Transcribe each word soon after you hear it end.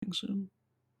recording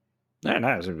soon?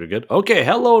 Nice. It'll be good. Okay,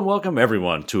 hello and welcome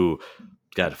everyone to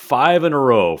got 5 in a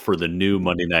row for the new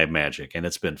Monday Night Magic, and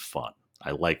it's been fun.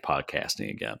 I like podcasting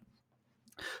again.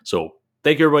 So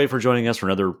thank you everybody for joining us for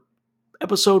another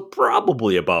episode,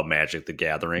 probably about Magic the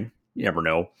Gathering. You never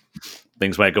know.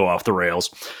 Things might go off the rails.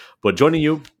 But joining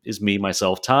you is me,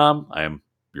 myself, Tom. I am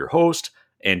your host.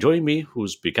 And joining me,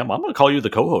 I'm going to call you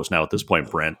the co-host now at this point,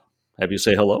 Brent. Have you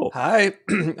say hello. Hi.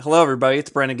 Hello, everybody.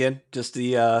 It's Brent again. Just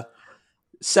the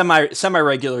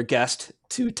semi-regular guest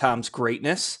to Tom's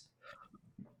greatness.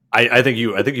 I think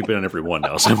you've been on every one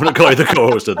now, so I'm going to call you the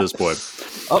co-host at this point.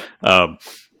 Oh.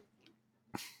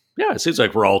 Yeah, it seems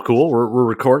like we're all cool. We're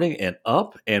recording and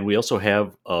up, and we also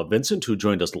have Vincent, who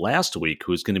joined us last week,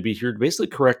 who's going to be here to basically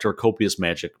correct our copious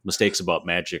Magic mistakes about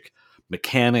Magic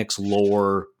mechanics,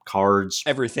 lore, cards,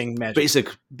 everything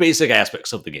Magic, basic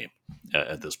aspects of the game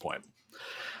at this point.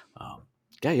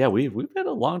 We've had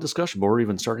a long discussion before we're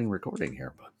even starting recording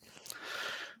here,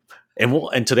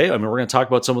 and today, we're going to talk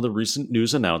about some of the recent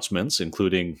news announcements,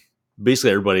 including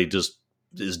basically everybody just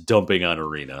is dumping on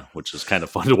Arena, which is kind of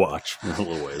fun to watch in a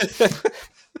little ways,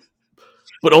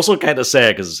 but also kind of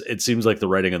sad because it seems like the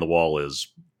writing on the wall is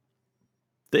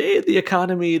the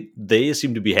economy. They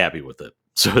seem to be happy with it,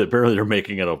 so apparently they're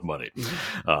making enough money.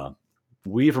 Mm-hmm.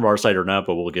 We from our side are not,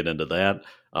 but we'll get into that.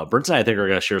 Brent and I think are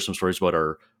going to share some stories about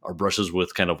our brushes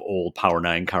with kind of old Power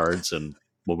 9 cards and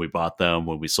when we bought them,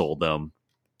 when we sold them,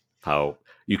 how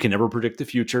you can never predict the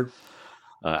future.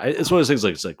 It's one of those things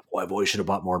it's like, well, I always should have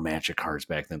bought more Magic cards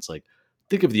back then. It's like,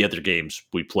 think of the other games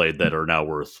we played that are now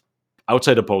worth,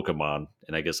 outside of Pokemon,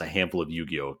 and I guess a handful of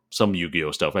Yu-Gi-Oh! Some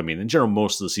Yu-Gi-Oh! Stuff. I mean, in general,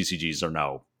 most of the CCGs are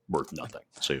now worth nothing.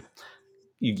 So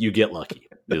you get lucky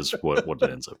is what it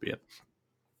ends up being.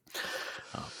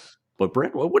 But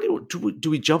Brent, what do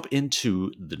we jump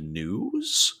into the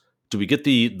news? Do we get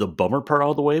the bummer part out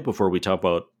of the way before we talk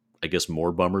about, I guess,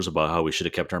 more bummers about how we should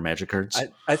have kept our Magic cards?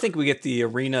 I think we get the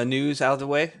Arena news out of the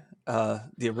way.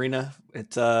 The Arena,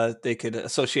 they could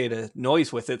associate a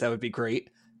noise with it. That would be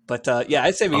great. But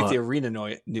I'd say we get the Arena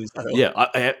news out of the way.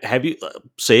 Yeah, have you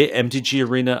say MTG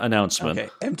Arena announcement? Okay,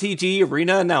 MTG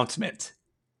Arena announcement.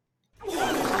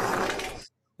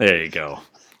 There you go.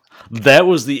 That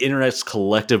was the internet's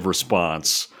collective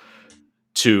response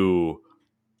to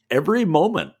every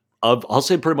moment of, I'll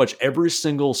say pretty much every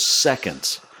single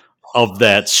second of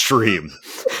that stream.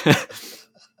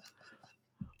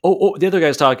 Oh, the other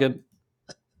guy's talking.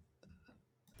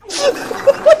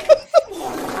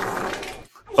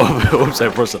 Oops, I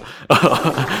pressed it.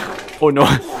 Oh no.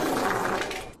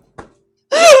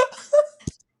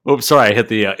 Oops, sorry, I hit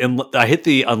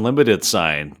the unlimited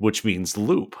sign, which means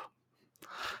loop.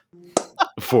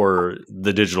 For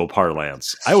the digital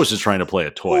parlance, I was just trying to play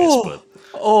it twice, but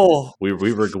we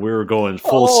were going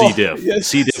full C diff. Yes.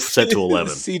 C diff set to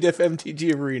 11. C diff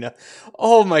MTG Arena.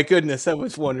 Oh my goodness, that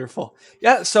was wonderful.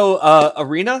 Yeah, so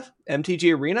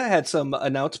MTG Arena had some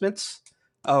announcements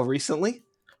recently.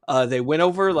 They went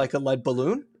over like a lead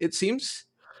balloon. It seems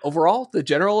overall the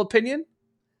general opinion.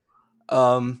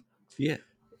 I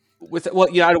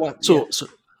don't want so.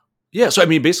 Yeah, so I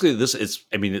mean, basically,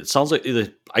 it sounds like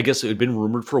I guess it had been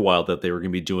rumored for a while that they were going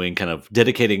to be doing kind of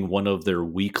dedicating one of their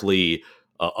weekly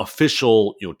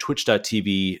official,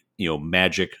 Twitch.tv,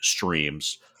 Magic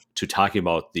streams to talking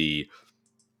about the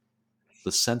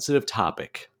sensitive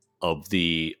topic of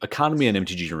the economy and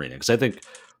MTG Arena, because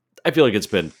I feel like it's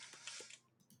been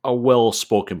a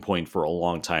well-spoken point for a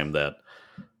long time that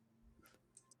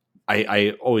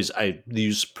I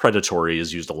use predatory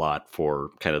is used a lot for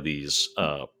kind of these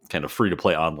kind of free to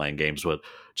play online games, but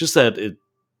just that it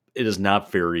is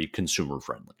not very consumer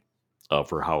friendly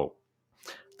for how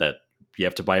that you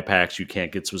have to buy packs, you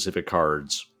can't get specific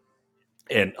cards,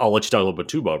 and I'll let you talk a little bit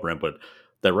too about Brent, but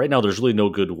that right now there's really no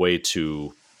good way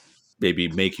to maybe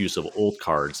make use of old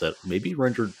cards that may be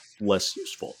rendered less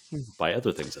useful by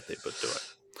other things that they've been doing.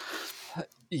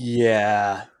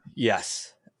 Yeah.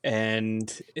 Yes. And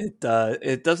it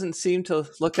doesn't seem to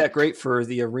look that great for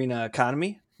the Arena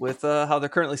economy with how they're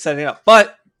currently setting it up.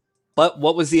 But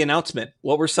what was the announcement?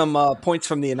 What were some points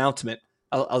from the announcement?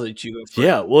 I'll let you go first.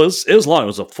 Yeah, well, it was long. It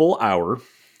was a full hour.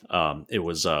 It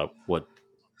was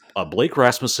Blake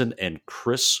Rasmussen and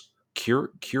Chris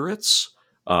Kuritz,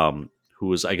 who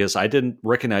was, I guess, I didn't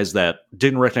recognize the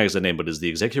name, but is the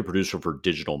executive producer for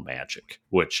Digital Magic,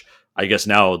 which I guess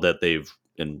now that they've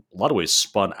in a lot of ways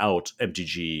spun out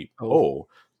MTGO,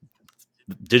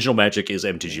 Digital Magic is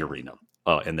MTG Arena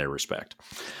in their respect.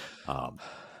 And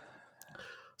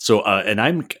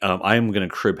I'm going to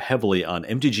crib heavily on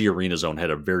MTG Arena Zone. Had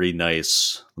a very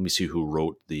nice. Let me see who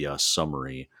wrote the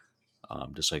summary,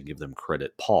 just so I can give them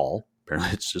credit. Paul.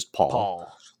 Apparently, it's just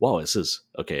Paul. wow, this is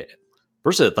okay.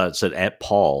 First, I thought it said at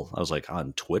Paul. I was like,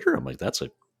 on Twitter? I'm like, that's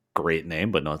a great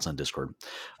name, but no, it's on Discord.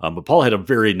 But Paul had a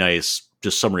very nice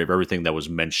just summary of everything that was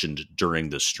mentioned during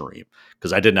the stream,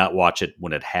 because I did not watch it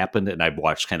when it happened, and I've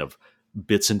watched kind of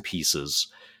bits and pieces.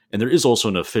 And there is also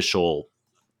an official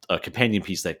companion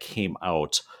piece that came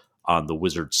out on the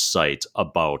Wizards site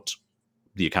about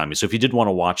the economy. So if you did want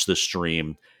to watch this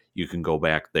stream, you can go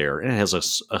back there, and it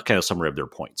has a kind of summary of their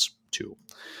points too.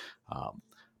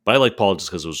 But I like Paul just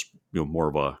because it was more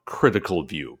of a critical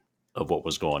view of what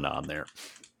was going on there.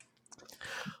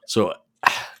 So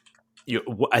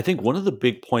I think one of the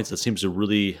big points that seems to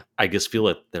really, I guess, feel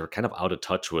like they're kind of out of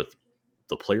touch with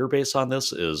the player base on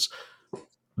this is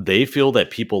they feel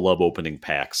that people love opening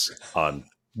packs on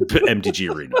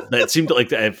MTG Arena. That seemed like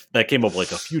that came up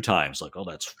like a few times. Like, oh,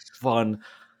 that's fun.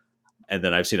 And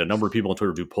then I've seen a number of people on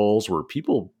Twitter do polls where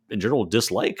people in general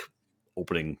dislike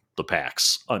opening the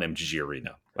packs on MTG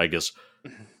Arena. I guess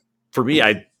for me,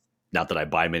 not that I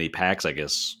buy many packs, I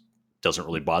guess doesn't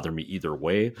really bother me either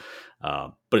way.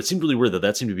 But it seemed really weird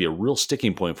that seemed to be a real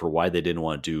sticking point for why they didn't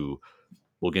want to do,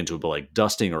 we'll get into it, but like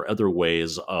dusting or other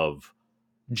ways of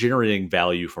generating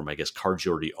value from, I guess, cards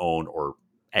you already own or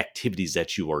activities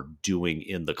that you are doing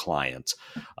in the client.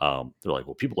 They're like,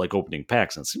 well, people like opening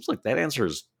packs. And it seems like that answer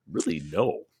is really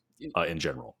no in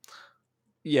general.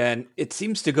 Yeah, and it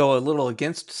seems to go a little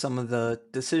against some of the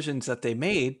decisions that they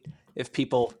made. If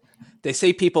they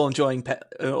say people enjoying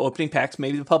opening packs,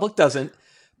 maybe the public doesn't,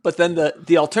 but then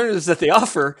the alternatives that they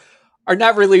offer are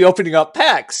not really opening up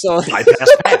packs. So I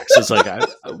pass packs. It's like,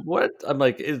 what? I'm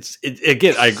like,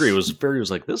 again, I agree. It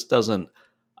was like, this doesn't,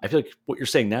 I feel like what you're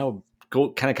saying now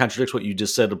kind of contradicts what you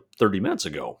just said 30 minutes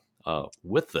ago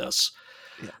with this.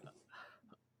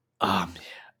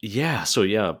 Yeah.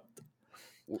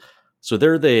 So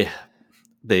there they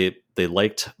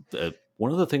liked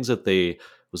one of the things that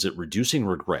reducing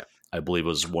regret, I believe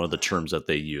was one of the terms that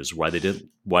they used, why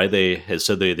they had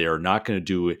said they are not going to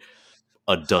do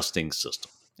a dusting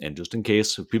system. And just in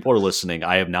case if people are listening,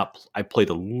 I played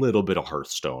a little bit of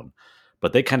Hearthstone,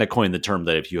 but they kind of coined the term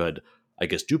that if you had, I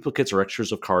guess, duplicates or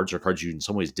extras of cards or cards you in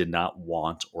some ways did not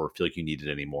want or feel like you needed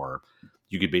anymore,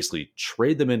 you could basically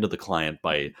trade them into the client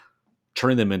by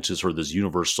turning them into sort of this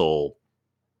universal,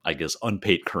 I guess,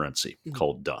 unpaid currency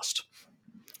called dust.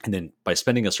 And then by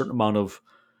spending a certain amount of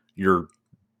your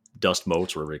dust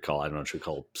motes, whatever you call it, I don't know what you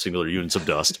call singular units of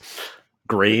dust,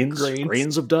 grains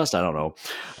of dust, I don't know.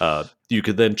 You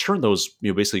could then turn those,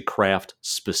 basically craft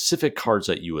specific cards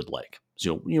that you would like.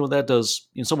 So, that does,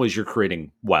 in some ways, you're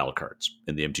creating wild cards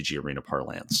in the MTG Arena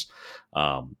parlance.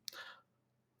 I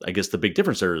guess the big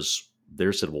difference there is they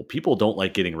said, well, people don't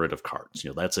like getting rid of cards.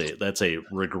 That's a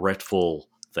regretful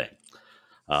thing.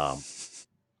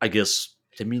 I guess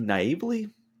to me naively,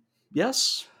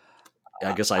 yes.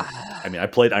 I guess I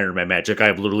played Iron Man Magic. I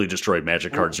have literally destroyed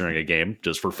Magic cards during a game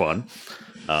just for fun.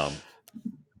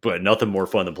 But nothing more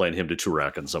fun than playing him to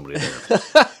Turak and somebody there.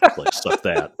 Like, suck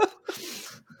that.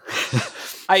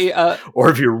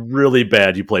 Or if you're really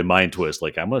bad, you play Mind Twist.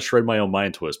 Like, I'm going to shred my own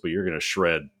Mind Twist, but you're going to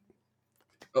shred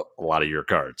a lot of your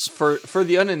cards. For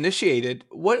the uninitiated,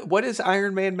 what is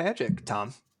Iron Man Magic,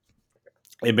 Tom?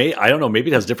 I don't know,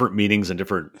 maybe it has different meanings in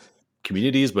different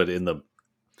communities, but in the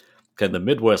kind of the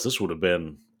Midwest, this would have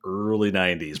been early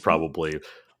 90s probably.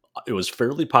 It was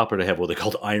fairly popular to have what they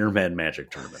called Iron Man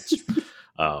Magic tournaments.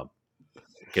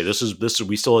 Okay, this is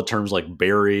we still had terms like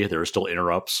Barry. There are still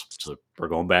interrupts, so we're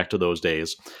going back to those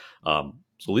days. So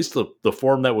at least the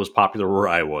form that was popular where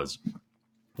I was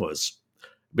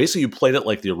basically you played it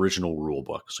like the original rule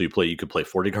book. So you could play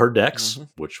 40 card decks,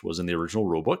 which was in the original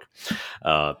rule book.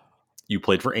 You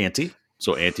played for ante,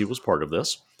 so ante was part of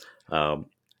this.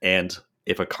 And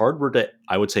if a card were to,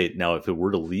 I would say now, if it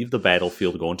were to leave the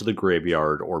battlefield, go into the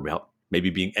graveyard, or maybe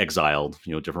being exiled,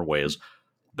 different ways,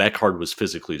 that card was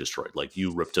physically destroyed. Like,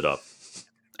 you ripped it up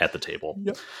at the table.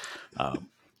 Yep.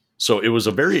 So it was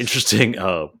a very interesting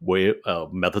way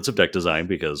methods of deck design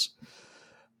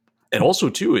and also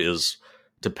too is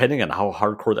depending on how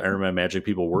hardcore the Iron Man Magic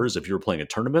people were, is if you were playing a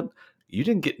tournament, you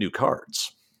didn't get new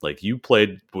cards. Like, you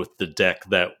played with the deck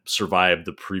that survived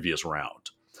the previous round.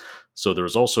 So there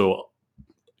was also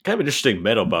kind of an interesting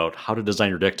meta about how to design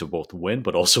your deck to both win,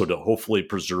 but also to hopefully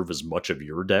preserve as much of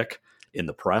your deck in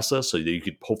the process so that you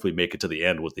could hopefully make it to the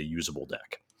end with a usable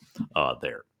deck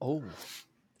there. Oh,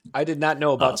 I did not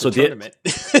know about the tournament.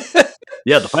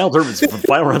 Yeah, the final round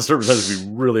tournament has to be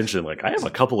really interesting. Like, I have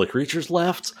a couple of creatures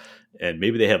left, and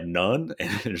maybe they have none,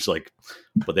 and it's like,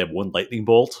 but they have one lightning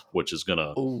bolt, which is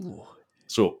gonna. Ooh.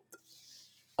 So,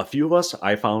 a few of us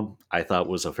I thought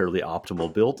was a fairly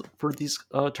optimal build for these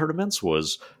tournaments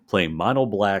was playing mono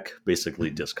black, basically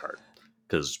discard.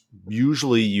 Because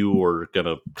usually you are going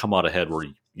to come out ahead where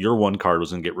your one card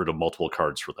was going to get rid of multiple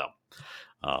cards for them.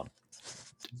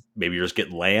 Maybe you're just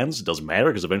getting lands. It doesn't matter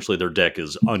because eventually their deck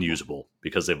is unusable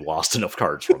because they've lost enough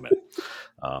cards from it.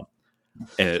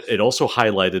 And it also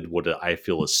highlighted what I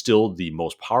feel is still the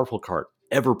most powerful card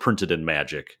ever printed in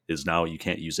Magic, is now you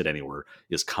can't use it anywhere,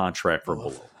 is Contract from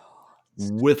Below.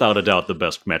 Without a doubt, the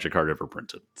best Magic card ever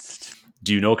printed.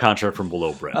 Do you know Contract from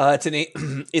Below, Brent?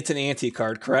 It's an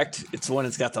anti-card, correct? It's the one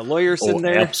that's got the lawyers in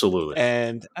there. Absolutely.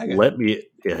 And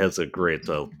it has a great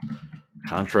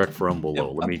Contract from Below.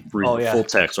 Yep. Let me read the full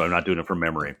text so I'm not doing it from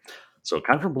memory. So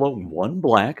Contract from Below, 1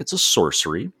 black. It's a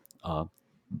sorcery.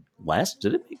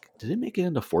 Did it make it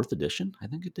into 4th edition? I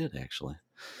think it did, actually.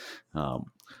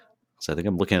 So I think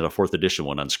I'm looking at a 4th edition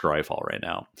one on Scryfall right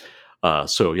now.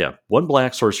 1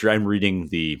 black sorcery. I'm reading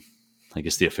the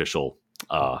official,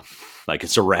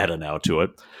 it's errata now to it.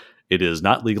 It is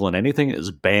not legal in anything. It is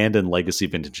banned in Legacy,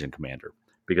 Vintage, and Commander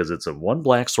because it's a 1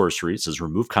 black sorcery. It says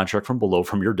remove Contract from Below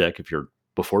from your deck if you're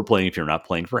not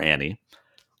playing for Annie.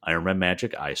 Iron Man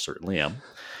Magic, I certainly am.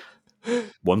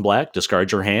 1 black,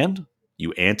 discard your hand.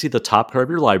 You ante the top card of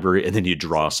your library, and then you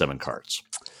draw 7 cards.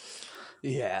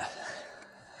 Yeah.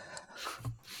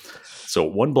 So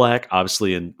 1 black,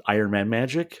 obviously in Iron Man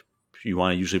Magic, you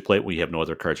want to usually play it when you have no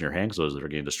other cards in your hand because those that are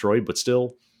getting destroyed. But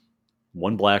still,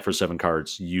 1 black for 7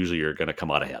 cards, usually you're going to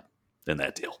come out ahead in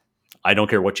that deal. I don't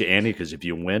care what you ante because if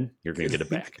you win, you're going to get it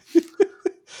back.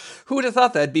 Who would have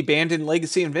thought that'd be banned in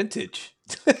Legacy and Vintage?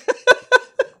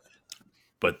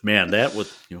 But man, that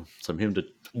was some him to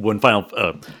one final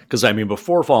because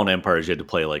before Fallen Empires you had to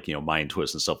play Mind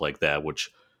Twist and stuff like that, which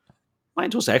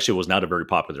Mind Twist actually was not a very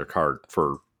popular card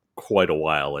for quite a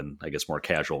while, and I guess more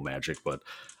casual Magic, but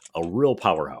a real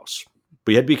powerhouse.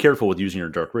 But you had to be careful with using your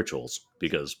Dark Rituals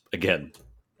because again,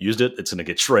 used it, it's going to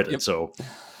get shredded. Yep. So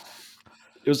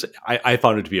it was. I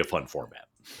found it to be a fun format.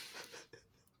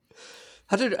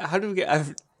 How did we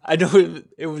get? I know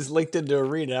it was linked into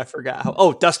Arena. I forgot how.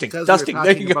 Oh, dusting. Because dusting. We're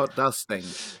talking about dusting.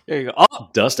 There you go. Oh,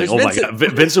 dusting. Oh Vincent. My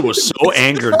God. Vincent was so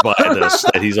angered by this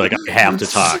that he's like, I have to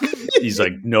talk. He's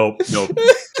like, nope.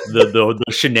 The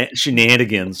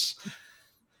shenanigans.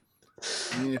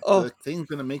 I mean, if the thing's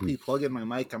going to make me plug in my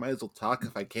mic, I might as well talk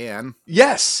if I can.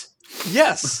 Yes.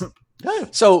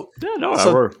 So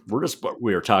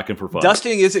we are talking for fun.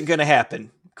 Dusting isn't going to happen.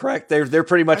 Correct. They're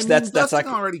pretty much that's dusting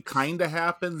already kind of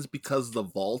happens because the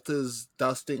vault is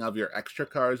dusting of your extra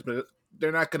cards, but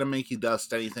they're not going to make you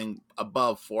dust anything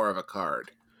above 4 of a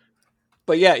card.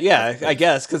 But yeah, I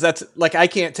guess because that's like I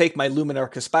can't take my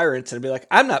Luminarch Aspirants and be like,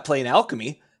 I'm not playing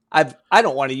Alchemy. I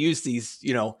don't want to use these,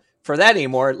 for that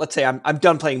anymore. Let's say I'm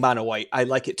done playing mono white. I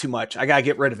like it too much. I gotta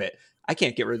get rid of it. I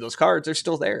can't get rid of those cards. They're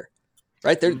still there,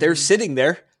 right? They're sitting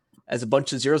there as a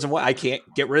bunch of zeros and what. I can't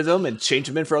get rid of them and change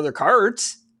them in for other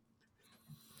cards.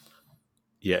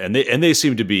 Yeah, and they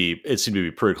seem to be. It seemed to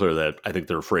be pretty clear that I think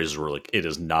their phrases were like, "It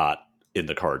is not in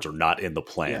the cards or not in the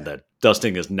plan." Yeah. That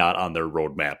dusting is not on their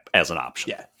roadmap as an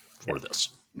option. For this.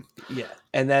 Yeah,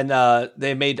 and then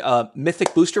they made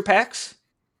Mythic booster packs.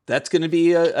 That's going to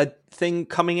be a thing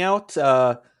coming out.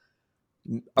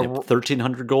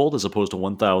 1,300 gold as opposed to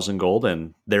 1,000 gold,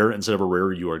 and there instead of a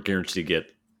rare, you are guaranteed to get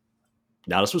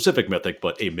not a specific mythic,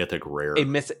 but a mythic rare, a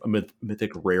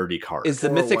mythic rarity card. Is the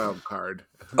mythic wild card?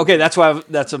 Okay, that's what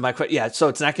my question. Yeah, so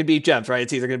it's not going to be gems, right?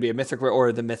 It's either going to be a mythic rare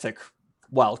or the mythic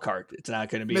wild card. It's not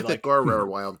going to be mythic or rare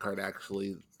wild card,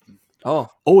 actually. Oh,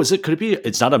 is it? Could it be?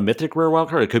 It's not a mythic rare wild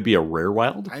card. It could be a rare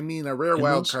wild. I mean, a rare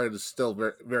wild card is still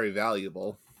very, very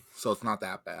valuable, so it's not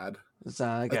that bad.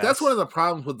 That's one of the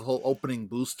problems with the whole opening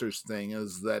boosters thing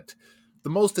is that the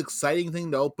most exciting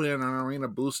thing to open in an arena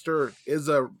booster is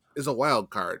a wild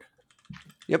card.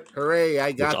 Yep! Hooray!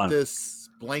 I got this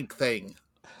blank thing.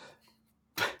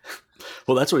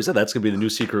 Well, that's what he said. That's going to be the new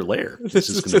secret lair. This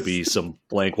is going to be some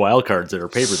blank wild cards that are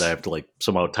paper that I have to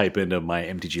somehow type into my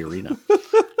MTG Arena.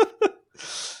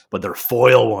 But they're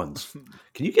foil ones.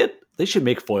 They should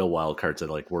make foil wild cards that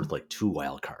are worth 2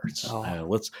 wild cards. Oh.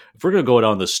 If we're going to go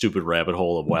down this stupid rabbit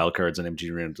hole of wild cards and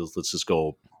MTG Arena, let's just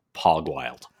go hog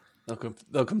wild.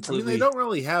 They'll completely. I mean, they don't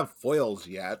really have foils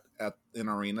yet in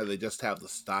Arena. They just have the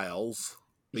styles.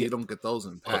 But you don't get those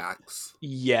in packs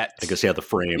yet. I guess the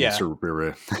frames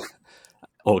are.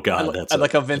 Oh God, I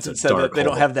like how Vincent said that they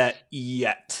don't have that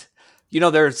yet.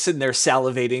 They're sitting there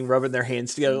salivating, rubbing their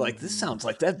hands together. Like, this sounds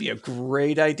like that'd be a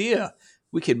great idea.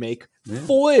 We could make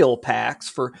foil packs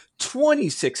for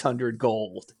 2,600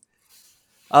 gold.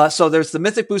 So there's the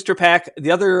Mythic Booster Pack.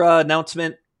 The other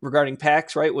announcement regarding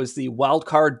packs, right, was the wild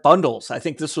card bundles. I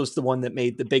think this was the one that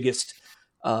made the biggest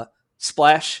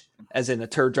splash, as in a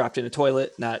turd dropped in a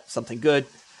toilet, not something good.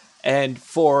 And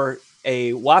for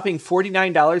a whopping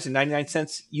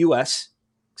 $49.99 US,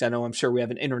 because I know I'm sure we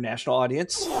have an international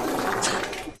audience.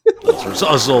 I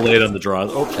was so late on the draw.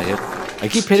 Oh, I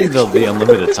keep hitting the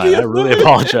unlimited sign. I really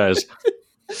apologize.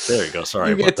 There you go. Sorry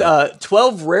you about get, that.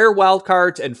 12 rare wild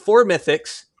cards and 4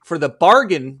 mythics for the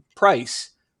bargain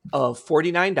price of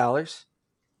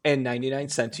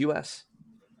 $49.99 US.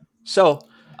 So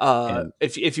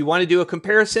if you want to do a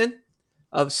comparison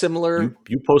of similar,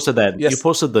 you posted that. Yes, you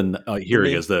posted here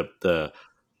it is, the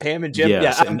Pam and Jim.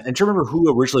 Yes, Yeah, and do you remember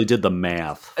who originally did the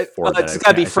math for that? It's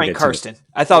got to be Frank Karsten.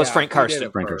 I thought it was Frank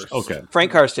Karsten. Frank Karsten. Okay,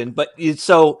 Frank Karsten. But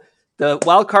so the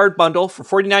wild card bundle for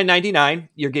 $49.99,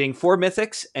 you're getting 4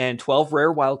 mythics and 12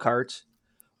 rare wild cards.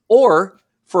 Or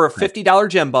for a $50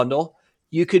 gem bundle,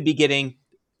 you could be getting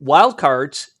wild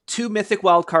cards, 2 mythic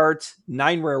wild cards,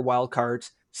 9 rare wild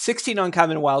cards, 16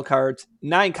 uncommon wild cards,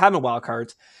 9 common wild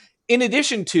cards, in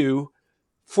addition to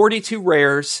 42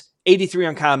 rares, 83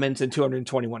 uncommons, and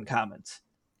 221 commons.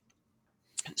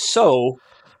 So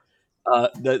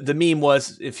the meme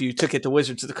was, if you took it to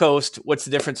Wizards of the Coast, what's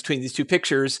the difference between these two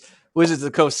pictures? Wizards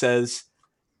of the Coast says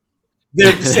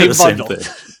they're the same bundle.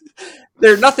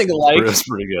 They're nothing alike. That's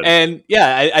pretty good. And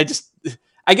yeah,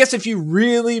 I guess if you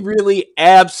really, really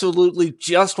absolutely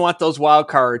just want those wild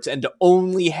cards and to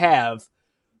only have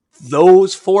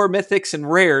those 4 mythics and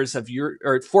rares of your,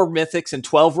 or 4 mythics and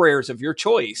 12 rares of your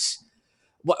choice,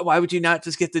 why would you not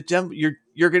just get the gem?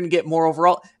 You're going to get more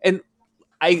overall. And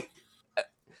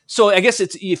so I guess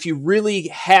it's, if you really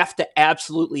have to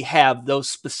absolutely have those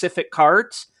specific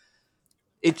cards,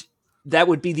 that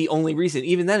would be the only reason.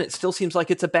 Even then, it still seems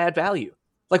like it's a bad value.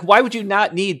 Like, why would you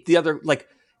not need the other, like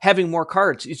having more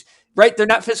cards? Right? They're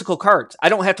not physical cards. I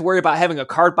don't have to worry about having a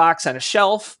card box on a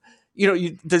shelf.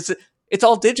 It's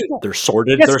all digital. They're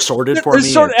sorted. Yes, they're sorted for they're me.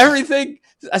 Sorted everything.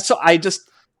 So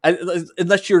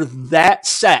unless you're that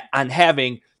set on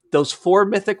having those 4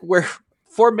 mythic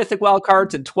wild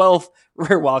cards and 12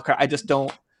 rare wild cards,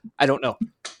 I don't know.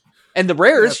 And the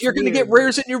rares, you're going to get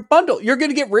rares in your bundle. You're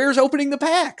going to get rares opening the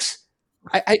packs.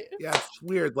 Yeah, it's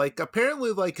weird. Like,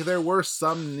 apparently, like, there were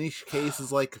some niche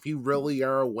cases, like, if you really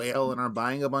are a whale and are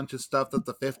buying a bunch of stuff, that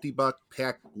the $50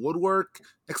 pack would work,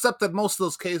 except that most of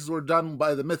those cases were done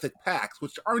by the mythic packs,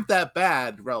 which aren't that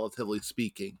bad, relatively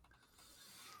speaking.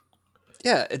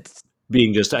 Yeah, it's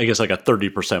being just, I guess, like a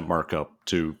 30% markup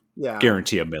to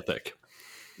guarantee a mythic.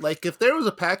 Like, if there was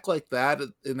a pack like that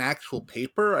in actual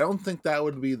paper, I don't think that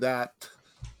would be that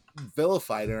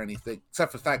vilified or anything,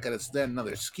 except for the fact that it's then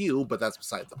another SKU, but that's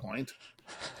beside the point.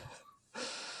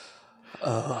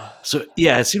 So,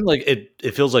 yeah, it seemed like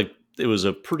it feels like it was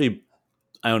a pretty,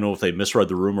 I don't know if they misread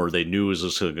the room or they knew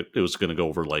it was going to go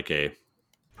over like a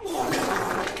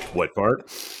white part.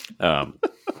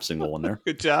 Single one there.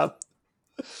 Good job.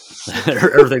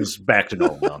 Everything's back to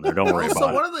normal down there. Don't worry about it.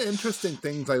 So one of the interesting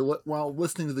things while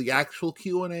listening to the actual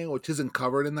Q&A, which isn't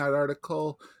covered in that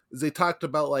article, is they talked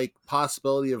about like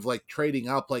possibility of like trading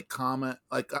up like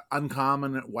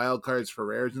uncommon wild cards for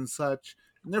rares and such.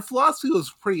 And their philosophy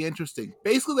was pretty interesting.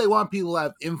 Basically, they want people to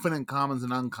have infinite commons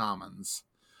and uncommons.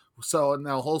 So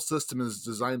now the whole system is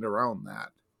designed around that.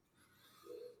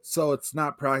 So it's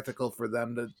not practical for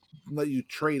them to let you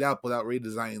trade up without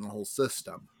redesigning the whole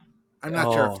system. I'm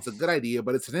not sure if it's a good idea,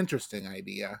 but it's an interesting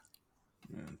idea.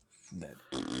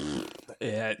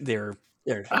 Yeah, they're.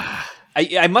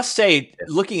 I must say,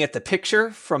 looking at the picture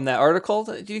from that article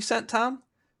that you sent, Tom,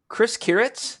 Chris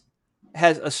Kiritz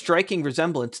has a striking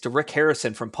resemblance to Rick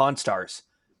Harrison from Pawn Stars.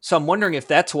 So I'm wondering if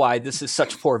that's why this is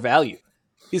such poor value.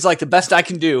 He's like, the best I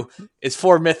can do is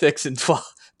 4 mythics and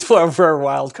 12 rare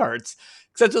wild cards.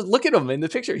 Because just look at him in the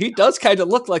picture. He does kind of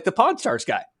look like the Pawn Stars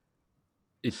guy.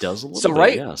 It does a little bit,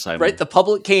 right? Yes. Right? The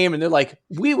public came and they're like,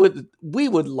 we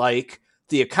would like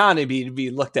the economy to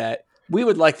be looked at. We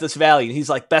would like this value. And he's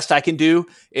like, best I can do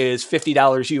is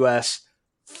 $50 US,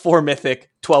 4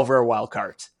 mythic, 12 rare wild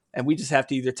cards. And we just have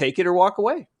to either take it or walk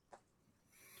away.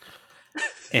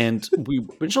 And we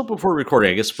mentioned before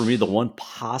recording, I guess for me, the one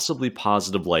possibly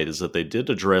positive light is that they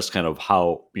did address kind of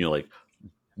how, like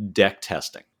deck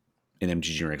testing in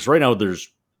MTG Arena. Because right now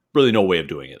there's really no way of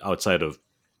doing it outside of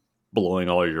blowing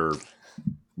all your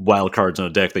wild cards on a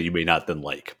deck that you may not then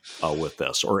like with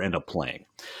this or end up playing.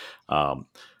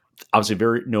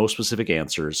 Obviously, no specific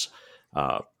answers,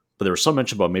 but there was some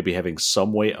mention about maybe having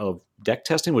some way of deck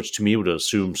testing, which to me would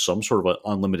assume some sort of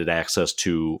unlimited access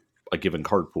to a given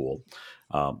card pool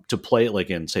to play it like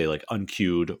in, say, like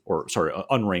unqueued or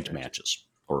unranked matches.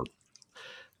 Or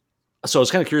So I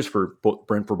was kind of curious for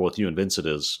Brent, for both you and Vincent,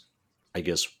 is, I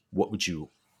guess, what would you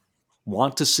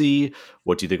want to see?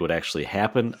 What do you think would actually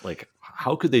happen? Like,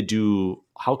 how could they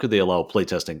allow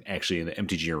playtesting actually in the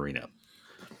MTG Arena?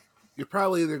 You're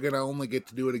probably either going to only get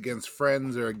to do it against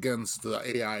friends or against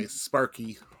the AI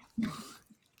Sparky.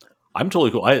 I'm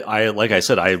totally cool. I like I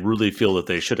said, I really feel that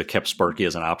they should have kept Sparky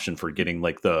as an option for getting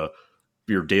like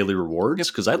your daily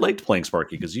rewards, because I liked playing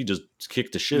Sparky because you just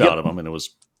kicked the shit out of them and it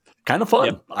was kind of fun.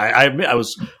 Yep. I admit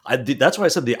that's why I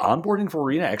said the onboarding for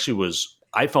Arena actually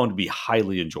I found to be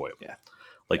highly enjoyable. Yeah.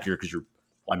 Like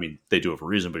I mean, they do it for a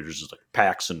reason, but you're just like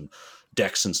packs and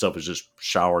decks and stuff is just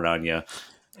showering on you,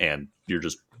 and you're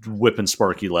just whipping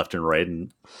Sparky left and right.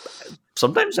 And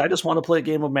sometimes I just want to play a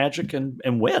game of Magic and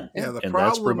win. Yeah, the and problem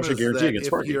that's pretty much a guarantee against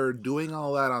Sparky. If you're doing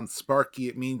all that on Sparky,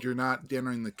 it means you're not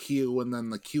entering the queue, and then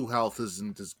the queue health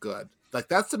isn't as good. Like,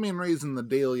 that's the main reason the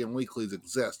daily and weeklies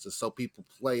exist, is so people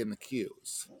play in the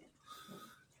queues.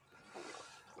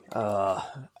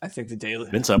 I think the daily.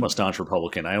 Vince, I'm a staunch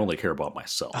Republican. I only care about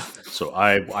myself, so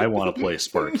I want to play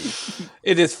Sparky.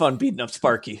 It is fun beating up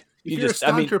Sparky. If you're a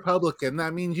staunch Republican,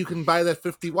 that means you can buy that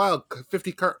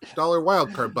 $50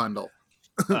 wild card bundle.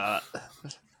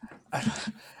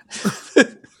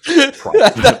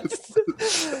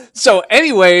 So,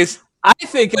 anyways, I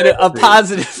think a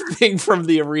positive thing from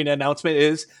the Arena announcement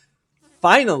is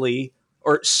finally,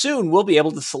 or soon, we'll be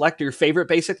able to select your favorite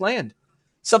basic land.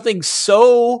 Something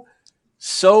so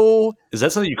is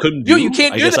that something you couldn't do? You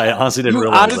can't do that. I honestly didn't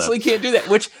realize that. You honestly can't do that,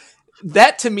 which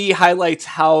that to me highlights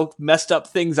how messed up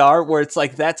things are, where it's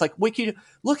like, that's like, wiki,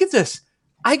 look at this.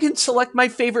 I can select my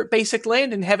favorite basic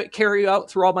land and have it carry out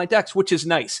through all my decks, which is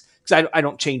nice because I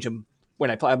don't change them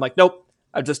when I play. I'm like, nope,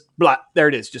 I just there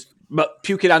it is. Just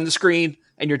puke it on the screen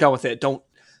and you're done with it.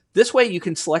 This way you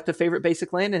can select a favorite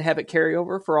basic land and have it carry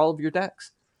over for all of your decks.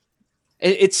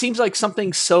 It seems like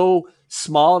something so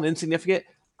small and insignificant.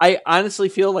 I honestly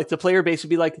feel like the player base would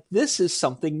be like, this is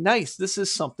something nice. This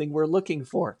is something we're looking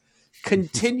for.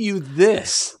 Continue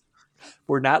this.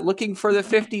 We're not looking for the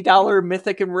 $50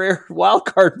 mythic and rare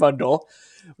wildcard bundle.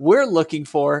 We're looking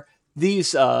for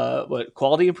these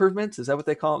quality improvements. Is that what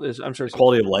they call it? I'm sure it's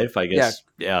quality of life, I guess.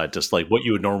 Yeah, just like what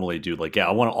you would normally do. Like,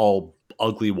 I want all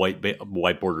ugly white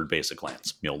bordered basic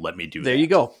lands. Let me do that. There you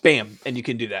go. Bam. And you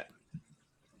can do that.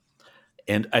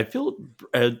 And I feel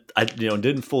I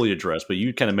didn't fully address, but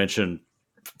you kind of mentioned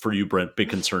for you, Brent, big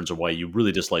concerns of why you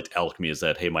really disliked Alchemy is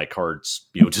that, hey, my cards,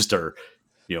 just are,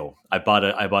 I bought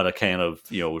a can of,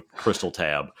 Crystal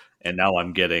Tab, and now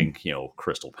I'm getting,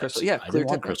 Crystal Pepsi. Yeah, I didn't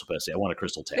want Crystal Pepsi. I want a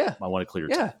Crystal Tab. Yeah. I want a clear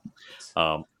Tab.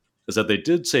 Is that they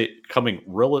did say coming,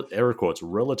 air quotes,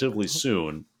 relatively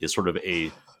soon is sort of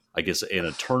an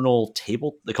eternal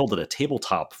table. They called it a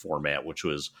tabletop format, which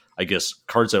was, I guess,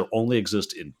 cards that only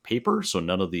exist in paper. So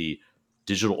none of the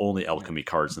digital only Alchemy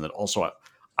cards. And then also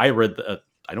I read that,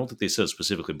 I don't think they said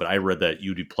specifically, but I read that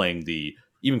you'd be playing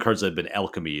even cards that had been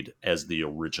alchemied as the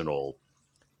original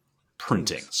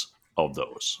printings of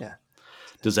those. Yeah.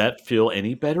 Does that feel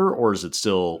any better, or is it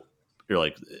still, you're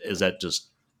like, is that just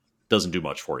doesn't do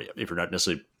much for you if you're not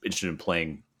necessarily interested in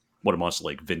playing what amounts to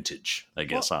like vintage, I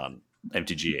guess, on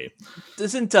MTGA?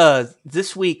 Isn't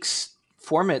this week's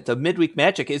format, the midweek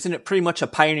Magic, isn't it pretty much a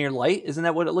Pioneer Light? Isn't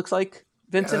that what it looks like,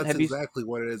 Vincent? Yeah, that's exactly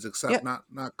what it is, except not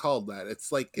called that.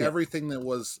 It's like everything that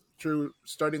was true,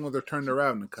 starting with Return to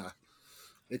Ravnica.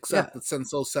 Except that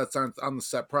since those sets aren't on the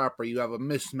set proper, you have a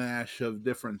mishmash of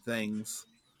different things.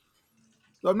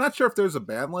 So I'm not sure if there's a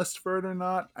ban list for it or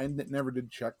not. I never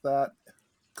did check that.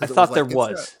 I thought there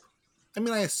was.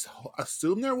 I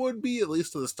assume there would be, at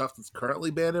least to the stuff that's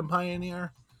currently banned in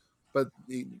Pioneer, but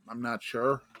I'm not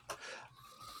sure.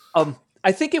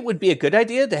 I think it would be a good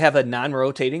idea to have a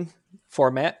non-rotating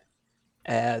format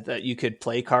that you could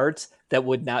play cards that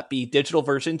would not be digital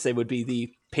versions. They would be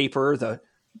the paper, the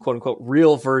quote-unquote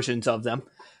real versions of them.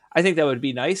 I think that would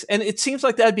be nice. And it seems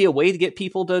like that'd be a way to get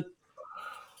people to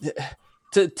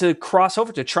cross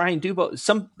over, to try and do both.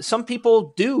 Some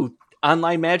people do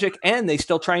online Magic and they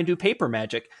still try and do paper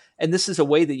Magic. And this is a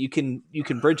way that you can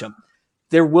bridge them.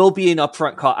 There will be an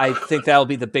upfront cost. I think that'll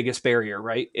be the biggest barrier,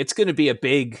 right? It's going to be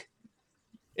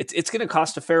it's going to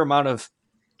cost a fair amount of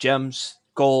gems,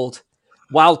 gold,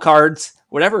 wild cards,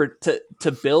 whatever,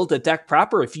 to build a deck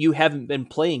proper if you haven't been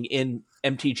playing in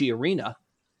MTG Arena.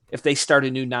 If they start a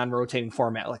new non-rotating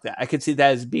format like that, I could see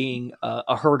that as being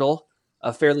a hurdle,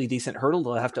 a fairly decent hurdle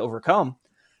to have to overcome.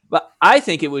 But I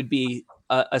think it would be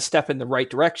a step in the right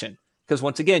direction, because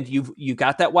once again, you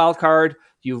got that wild card,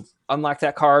 you've unlocked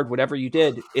that card, whatever you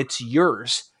did, it's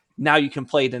yours. Now you can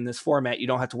play it in this format. You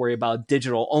don't have to worry about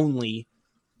digital only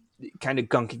kind of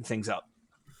gunking things up.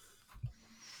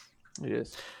 It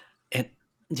is. And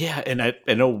yeah, and I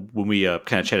know when we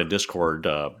kind of chatted Discord,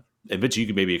 and Vince, you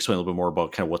could maybe explain a little bit more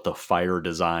about kind of what the fire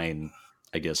design,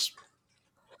 I guess,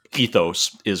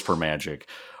 ethos is for Magic.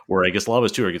 Where I guess a lot of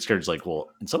us too are get scared. It's like, well,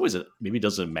 in some ways, it maybe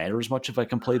doesn't matter as much if I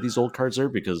can play these old cards there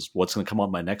because what's going to come out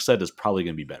in my next set is probably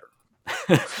going to be better.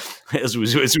 as we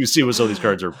see with some of these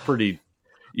cards are pretty.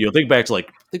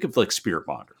 Think of Spirit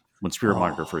Monger. When Spirit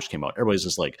Monger first came out, everybody's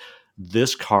just like,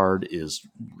 this card is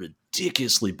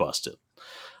ridiculously busted.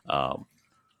 That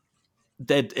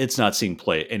it's not seeing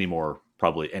play anymore,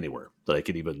 probably anywhere that I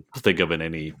could even think of in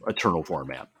any Eternal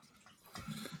format.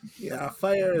 Yeah,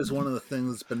 fire is one of the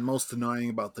things that's been most annoying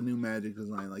about the new Magic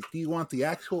design. Like, do you want the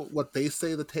actual, what they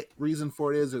say the reason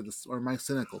for it is, or my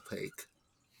cynical take?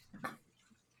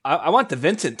 I want the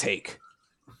Vincent take.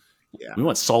 Yeah, I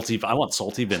want salty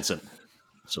Vincent.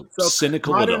 So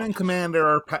cynical. Modern and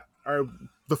Commander are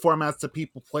the formats that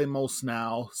people play most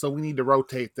now. So we need to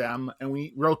rotate them, and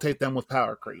we rotate them with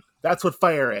power creep. That's what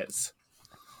fire is.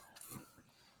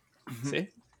 See,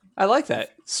 I like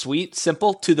that. Sweet,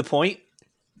 simple, to the point.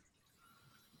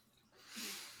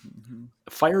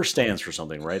 Fire stands for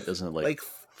something, right? Isn't it like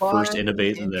fun, first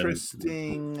innovate,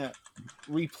 interesting, and then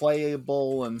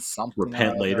replayable, and something?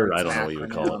 Repent later. I don't know what you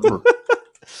would call it.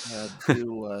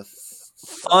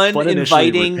 Fun,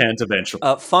 inviting, repent eventually.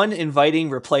 Fun, inviting,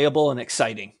 replayable, and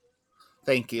exciting.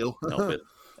 Thank you. No,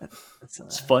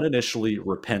 it's fun initially,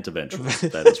 repent eventually.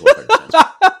 That is what fire stands for.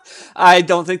 I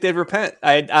don't think they'd repent.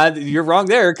 You're wrong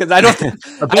there because I don't.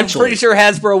 I'm pretty sure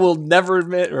Hasbro will never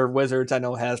admit, or Wizards. I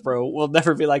know Hasbro will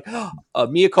never be like,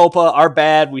 "Mea culpa, our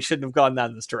bad. We shouldn't have gone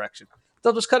down this direction."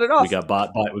 They'll just cut it off. We got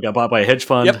bought by a hedge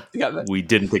fund. Yep, we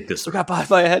didn't think this. We got bought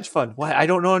by a hedge fund. Why? I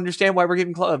don't understand why we're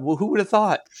getting clubbed. Well, who would have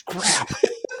thought?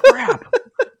 Crap.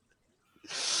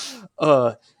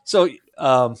 So,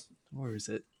 where is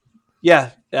it?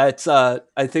 Yeah, it's. I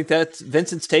think that's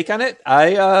Vincent's take on it.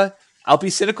 I'll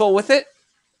be cynical with it.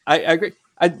 I agree.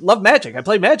 I love Magic. I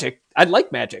play Magic. I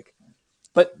like Magic,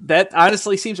 but that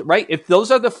honestly seems right. If those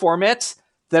are the formats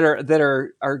that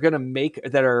are going to make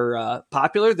that are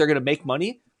popular, they're going to make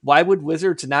money. Why would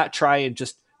Wizards not try and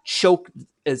just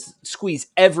squeeze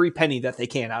every penny that they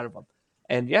can out of them?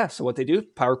 And yeah, so what they do,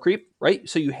 power creep, right?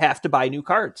 So you have to buy new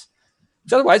cards.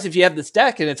 So otherwise, if you have this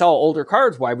deck and it's all older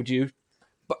cards, why would you?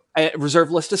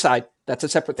 Reserve list aside, that's a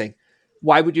separate thing.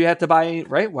 Why would you have to buy,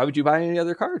 right? Why would you buy any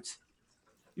other cards?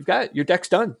 You've got your deck's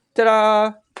done.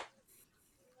 Ta-da!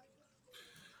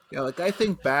 Yeah, I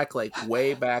think back,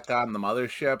 way back on the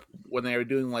mothership when they were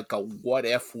doing a what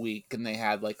if week, and they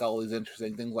had all these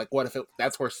interesting things. What if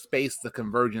that's where Space the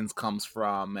Convergence comes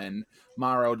from? And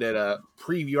Morrow did a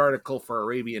preview article for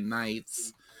Arabian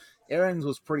Nights. Aaron's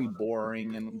was pretty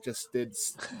boring and just did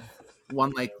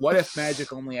one what if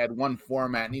Magic only had one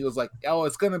format, and he was like, oh,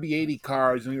 it's going to be 80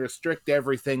 cards and we restrict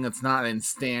everything that's not in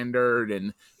standard,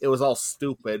 and it was all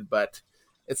stupid. But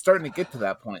it's starting to get to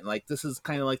that point. This is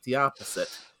kind of the opposite.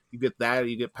 You get that or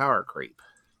you get power creep.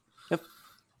 Yep.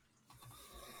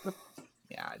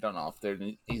 Yeah, I don't know if there's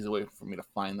an easy way for me to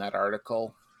find that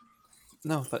article.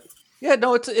 No, but yeah,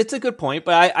 no, it's a good point.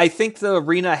 But I think the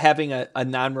Arena having a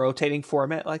non-rotating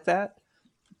format like that,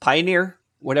 Pioneer,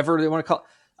 whatever they want to call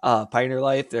it, Pioneer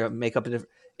Life, they make up a different.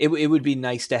 It would be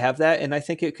nice to have that, and I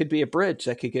think it could be a bridge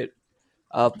that could get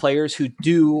players who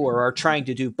do or are trying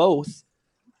to do both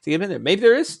to get in there. Maybe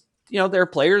there is, there are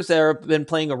players that have been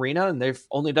playing Arena and they've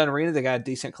only done Arena. They got a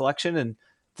decent collection and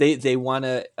they want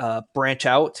to branch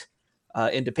out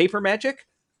into paper Magic.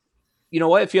 You know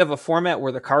what? If you have a format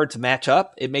where the cards match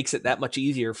up, it makes it that much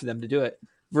easier for them to do it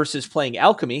versus playing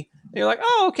Alchemy. And you're like,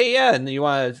 oh, okay, yeah. And then you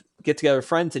want to get together with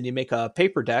friends and you make a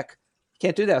paper deck. You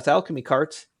can't do that with Alchemy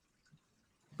cards.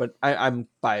 But I'm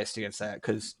biased against that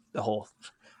because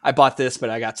I bought this, but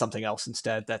I got something else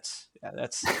instead. That's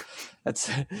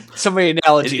so many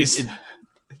analogies.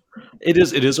 It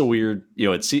is a weird,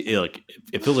 it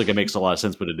feels like it makes a lot of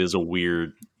sense, but it is a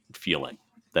weird feeling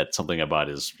that something I bought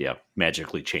is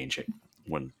magically changing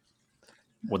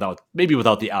without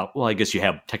the out. Well, I guess you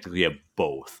technically have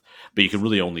both, but you can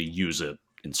really only use it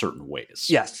in certain ways.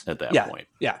 Yes, at that point.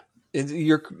 Yeah,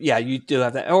 you do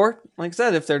have that. Or like I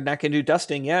said, if they're not going to do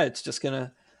dusting, it's just going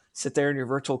to sit there in your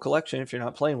virtual collection if you're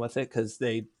not playing with it because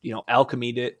they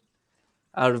alchemied it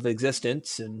out of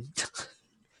existence and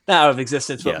not out of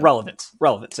existence, but relevance.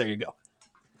 There you go.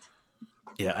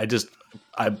 Yeah,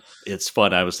 it's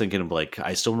fun. I was thinking of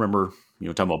I still remember,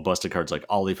 talking about busted cards like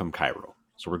Ollie from Cairo.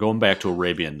 So we're going back to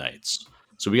Arabian Nights.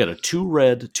 So we got a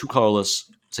 2-red, 2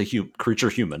 colorless, it's a creature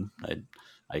human.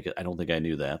 I don't think I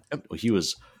knew that. He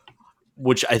was,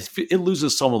 it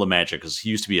loses some of the magic because he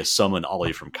used to be a summon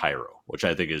Ollie from Cairo, which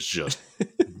I think is just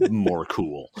more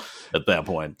cool at that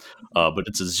point. But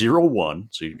it's a 0/1,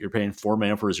 so you're paying 4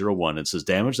 mana for a 0/1. It says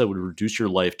damage that would reduce your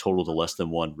life total to less than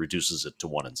 1 reduces it to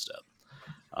 1 instead.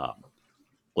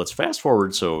 Let's fast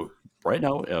forward. So right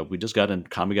now, we just got in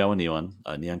Kamigawa Neon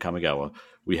Kamigawa.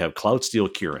 We have Cloudsteel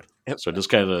Kirin. Yep. So just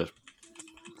kind of,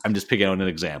 I'm just picking out an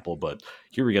example, but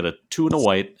here we got a 2 and a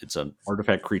white. It's an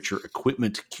artifact creature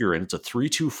equipment Kirin. It's a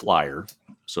 3/2 flyer.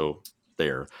 So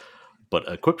there. But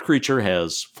a equipped creature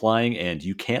has flying, and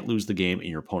you can't lose the game, and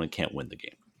your opponent can't win the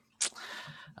game.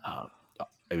 I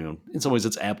mean, in some ways,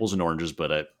 it's apples and oranges,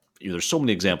 but there's so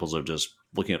many examples of just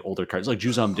looking at older cards, like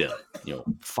Juzam Din.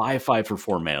 5/5 for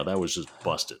 4 mana. That was just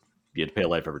busted. You had to pay a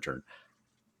life every turn.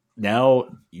 Now,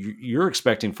 you're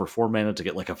expecting for 4 mana to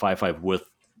get like a 5/5 with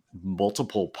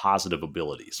multiple positive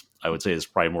abilities. I would say is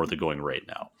probably more the going rate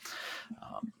now.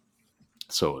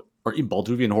 Or even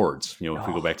Balduvian Hordes, if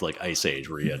we go back to like Ice Age,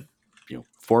 where you had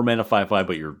 4 mana 5/5,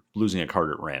 but you're losing a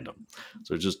card at random.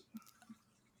 So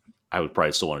I would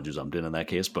probably still want to do something in that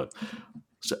case, but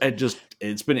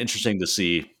it's been interesting to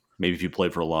see. Maybe if you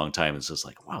played for a long time, it's just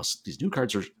like, wow, these new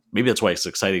cards are. Maybe that's why it's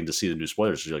exciting to see the new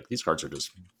spoilers. You're like, these cards are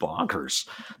just bonkers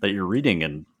that you're reading,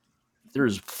 and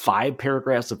there's 5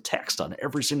 paragraphs of text on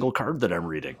every single card that I'm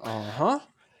reading. Well,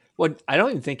 I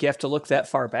don't even think you have to look that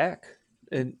far back.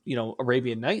 In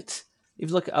Arabian Nights, you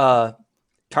look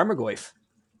Tarmogoyf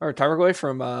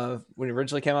from when it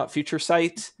originally came out, Future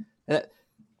Sight.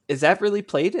 Is that really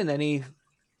played in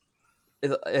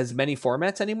as many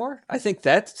formats anymore? I think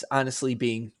that's honestly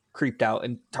being creeped out.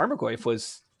 And Tarmogoyf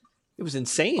was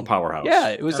insane. A powerhouse. Yeah,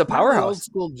 it was a powerhouse. Old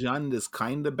school Jund is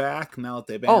kind of back now that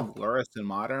they banned Luris in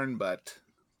Modern, but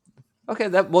okay,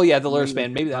 the Luris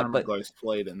ban, maybe that, but Tarmogoyf's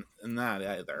played in that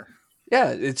either. Yeah,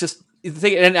 it's just the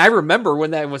thing, and I remember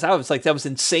when that was out, it's like that was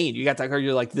insane. You got that card,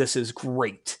 you're like, this is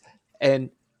great, and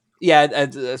yeah,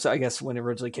 so I guess when it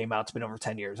originally came out, it's been over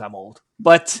 10 years. I'm old,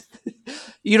 but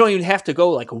you don't even have to go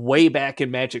like way back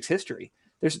in Magic's history.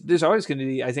 There's always going to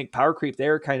be, I think, power creep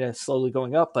there, kind of slowly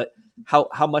going up. But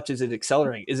how much is it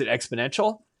accelerating? Is it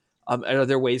exponential? Are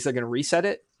there ways they're going to reset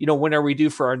it? When are we due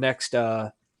for our next?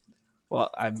 Well,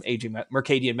 I'm aging.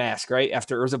 Mercadian Mask, right?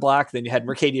 After Urza Block, then you had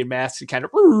Mercadian Mask to kind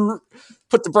of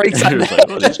put the brakes on that.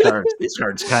 Like, these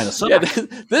cards kind of suck. Yeah,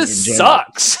 this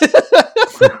sucks.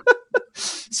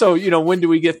 So, when do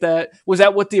we get that? Was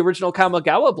that what the original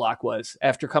Kamigawa block was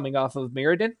after coming off of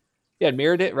Mirrodin? Yeah,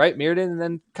 Mirrodin, right? Mirrodin and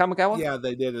then Kamigawa? Yeah,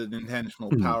 they did an intentional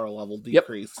power level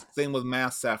decrease. Yep. Same with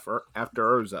Mass after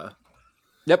Urza.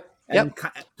 Yep. And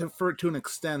to an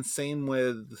extent, same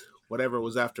with whatever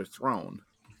was after Throne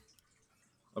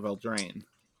of Eldraine.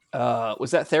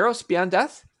 Was that Theros Beyond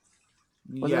Death?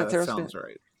 That sounds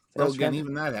right. Well, again,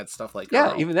 even that had stuff like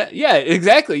even that. Yeah,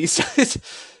 exactly.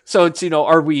 So it's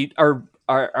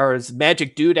are is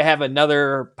Magic due to have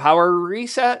another power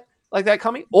reset like that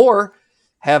coming, or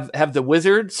have the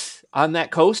Wizards on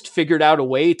that coast figured out a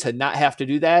way to not have to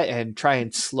do that and try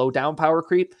and slow down power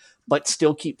creep, but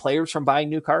still keep players from buying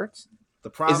new cards? The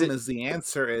problem is the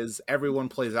answer is everyone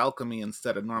plays Alchemy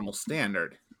instead of normal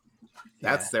Standard.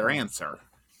 That's their answer.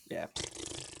 Yeah.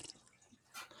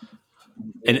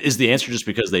 And is the answer just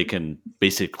because they can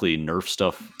basically nerf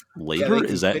stuff later? Yeah,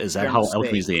 is that how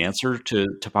Alchemy is the answer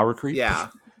to power creep? Yeah.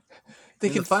 The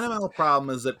fundamental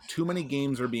problem is that too many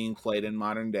games are being played in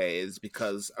modern days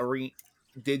because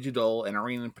Digital and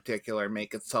Arena in particular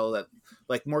make it so that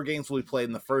like more games will be played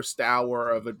in the first hour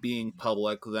of it being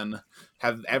public than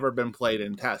have ever been played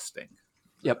in testing.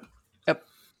 Yep.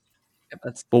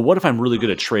 But what if I'm really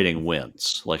good at trading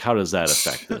wins? Like, how does that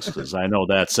affect this? Because I know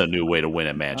that's a new way to win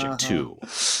at Magic too.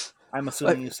 I'm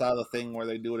assuming you saw the thing where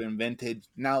they do it in Vintage.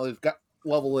 Now they've got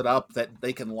level it up that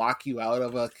they can lock you out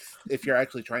of if you're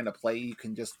actually trying to play, you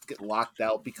can just get locked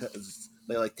out because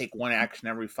they like take one action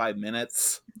every 5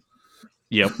 minutes.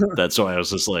 Yep, that's why I was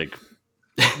just like,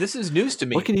 this is news to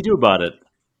me. What can you do about it?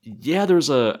 Yeah, I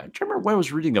can't remember what I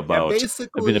was reading about. Yeah,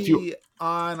 basically,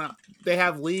 they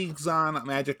have leagues on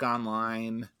Magic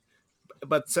Online,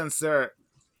 but since they're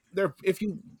if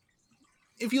you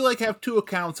like have 2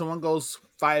 accounts and one goes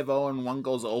 5-0 and one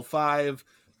goes 0-5,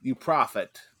 you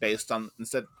profit based on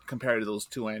instead compared to those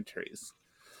 2 entries.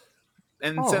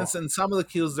 And since in some of the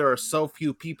queues there are so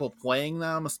few people playing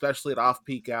them, especially at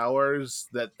off-peak hours,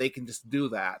 that they can just do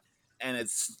that,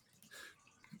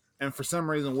 and for some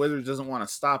reason Wizards doesn't want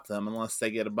to stop them unless they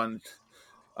get a bunch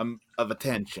of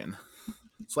attention.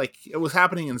 It's like it was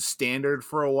happening in Standard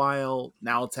for a while.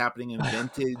 Now it's happening in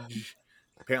Vintage.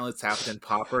 Apparently, it's happened in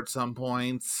Pauper at some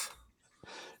points.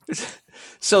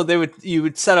 So you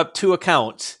would set up 2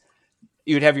 accounts.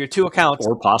 You would have your 2 accounts,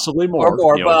 or possibly more.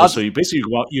 So you basically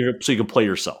go out, so you can play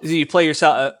yourself. You play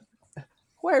yourself.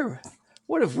 Where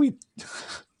what have we?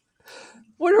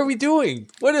 What are we doing?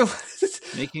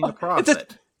 Making a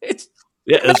profit. It's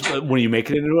when you make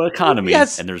it into an economy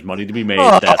and there's money to be made,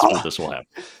 that's what this will happen.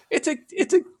 It's a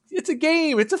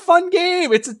game. It's a fun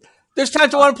game. There's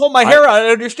times I want to pull my hair out.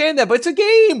 I understand that, but it's a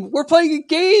game. We're playing a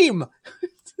game.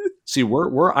 See,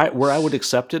 where I would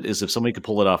accept it is if somebody could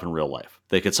pull it off in real life.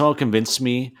 They could somehow convince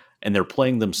me, and they're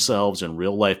playing themselves in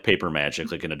real life paper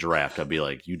magic, like in a draft. I'd be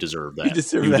like, you deserve that. You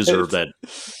deserve that.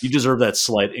 You deserve that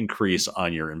slight increase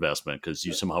on your investment because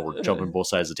you somehow were jumping both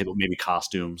sides of the table. Maybe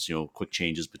costumes, quick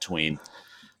changes between,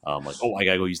 like, oh, I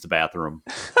gotta go use the bathroom.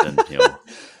 Then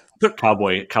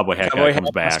cowboy hat guy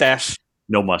comes back. Mustache.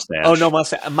 No mustache. Oh, no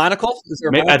mustache. Monocle? Is there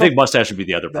a monocle? I think mustache would be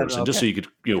the other person, just so you could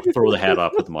throw the hat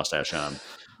off with the mustache on.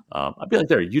 I'd be like,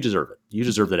 there, you deserve it. You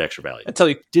deserve that extra value.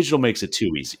 Digital makes it too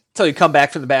easy. Until you come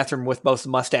back from the bathroom with both the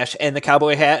mustache and the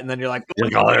cowboy hat, and then you're like,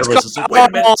 wait a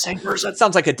minute, same person. It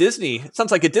sounds like a Disney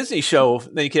show.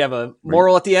 Then you could have a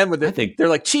moral at the end where they're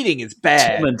like, cheating is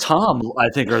bad. Tim and Tom, I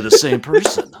think, are the same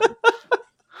person.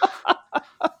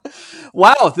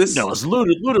 Wow, this is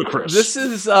ludicrous. This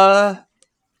is I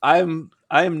am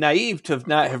naive to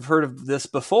not have heard of this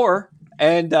before,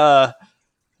 and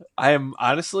I am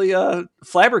honestly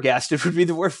flabbergasted would be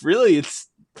the word. Really,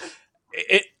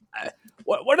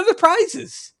 what are the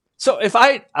prizes? So if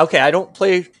I don't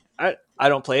play. I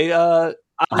don't play. I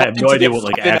have no idea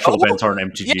what actual events are in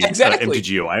MTG. Yeah, exactly.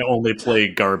 MTGO. I only play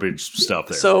garbage stuff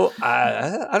there. So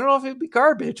I don't know if it'd be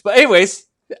garbage, but anyways,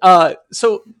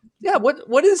 so yeah,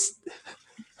 what is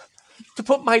to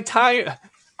put my time?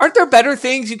 Aren't there better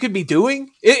things you could be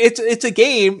doing? It's a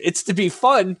game. It's to be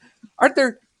fun. Aren't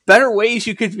there better ways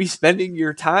you could be spending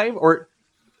your time, or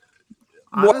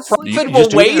more profitable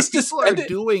ways to spend it?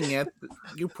 Doing it,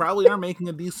 you probably are making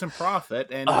a decent profit,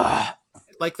 and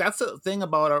that's the thing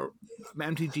about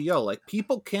MTGO. Like,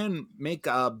 people can make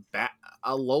a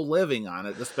low living on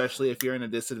it, especially if you're in a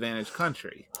disadvantaged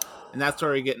country, and that's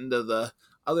where we get into the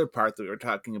other part that we were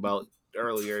talking about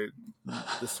earlier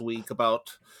this week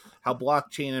about how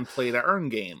blockchain and play to earn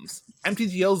games.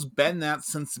 MTGO's been that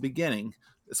since the beginning,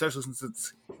 especially since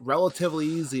it's relatively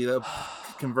easy to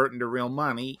convert into real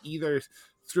money, either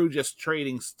through just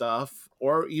trading stuff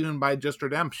or even by just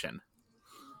redemption.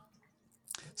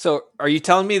 So are you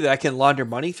telling me that I can launder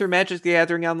money through Magic the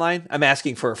Gathering Online? I'm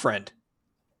asking for a friend.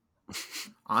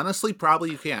 Honestly,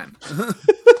 probably you can.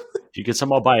 You could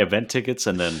somehow buy event tickets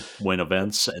and then win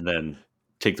events and then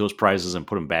take those prizes and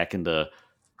put them back into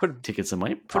tickets and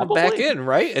money. Put them back in,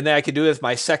 right? And then I could do it with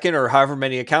my second or however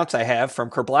many accounts I have from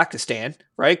Kerblackistan,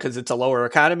 right? Because it's a lower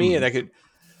economy, and I could.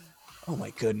 Oh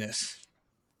my goodness!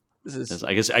 This is.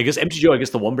 I guess MTGO. I guess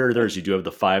the one barrier there is you do have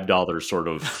the $5 sort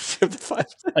of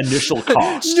initial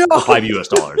cost, no.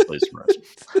 $5 please, for us.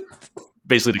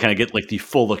 Basically to kind of get like the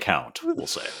full account, we'll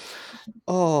say.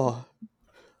 Oh,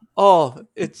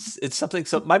 it's something.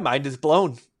 So my mind is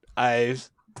blown.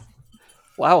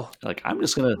 Wow. Like, I'm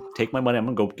just going to take my money. I'm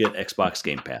going to go get Xbox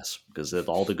Game Pass because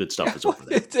all the good stuff is over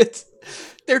there.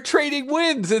 They're trading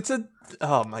wins.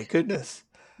 Oh my goodness.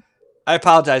 I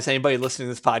apologize to anybody listening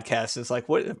to this podcast. It's like,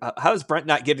 how is Brent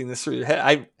not getting this through your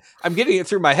head? I'm getting it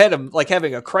through my head. I'm like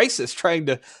having a crisis trying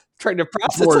to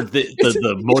process. Or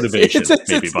the motivation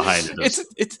maybe behind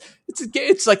it.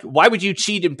 It's like, why would you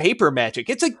cheat in paper magic?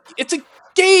 It's a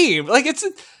game. Like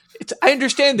I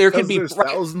understand there can be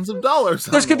thousands of dollars.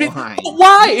 There's could be why?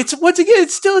 It's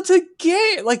a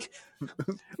game. Like,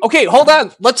 okay, hold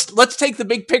on. Let's take the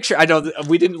big picture. I know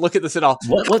we didn't look at this at all.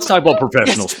 Let's talk about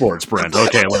professional sports, Brent.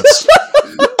 Okay, let's.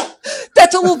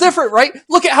 That's a little different, right?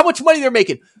 Look at how much money they're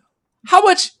making.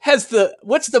 What's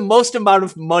the most amount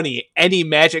of money any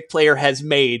Magic player has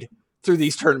made through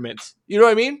these tournaments? You know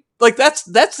what I mean? Like that's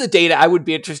the data I would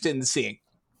be interested in seeing.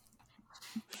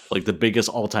 Like the biggest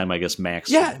all-time, I guess,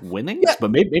 max winnings? Yeah.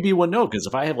 But maybe you wouldn't know, because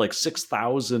if I have like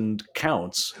 6,000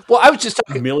 counts, well, I was just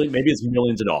talking, maybe it's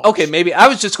millions of dollars. Okay, maybe I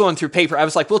was just going through paper. I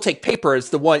was like, we'll take paper as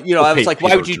the one, I was like,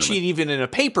 why would you cheat even in a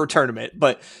paper tournament?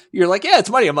 But you're like, yeah, it's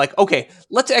money. I'm like, okay,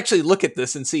 let's actually look at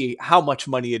this and see how much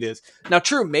money it is. Now,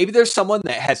 true, maybe there's someone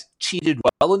that has cheated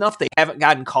well enough they haven't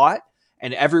gotten caught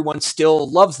and everyone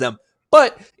still loves them.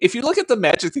 But if you look at the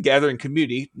Magic the Gathering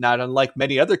community, not unlike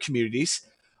many other communities,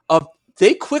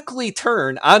 they quickly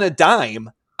turn on a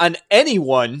dime on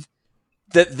anyone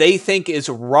that they think is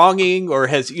wronging or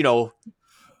has,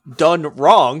 done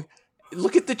wrong.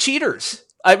 Look at the cheaters.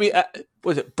 I mean,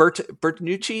 was it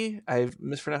Bertinucci? I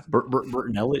mispronounced.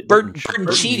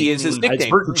 Bertinucci is his nickname.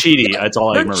 It's Bertinucci. That's all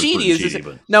I remember.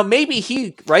 Bertinucci. Now, maybe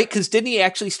he, right? Because didn't he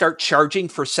actually start charging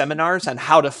for seminars on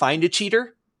how to find a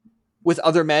cheater? with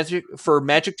other Magic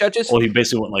judges. Oh, he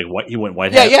basically went like white. He went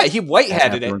white. Yeah, he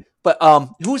white-hatted it. But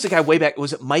who was the guy way back?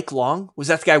 Was it Mike Long? Was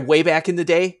that the guy way back in the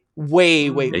day? Way.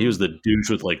 Yeah, he was the douche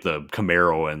with like the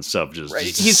Camaro and stuff. Just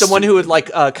he's the one who would like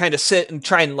kind of sit and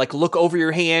try and like look over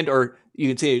your hand, or you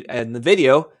can see in the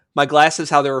video my glasses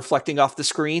how they're reflecting off the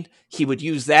screen. He would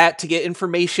use that to get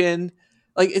information.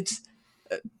 Like it's.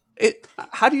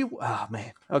 How do you? Oh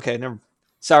man. Okay. Never.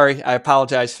 Sorry. I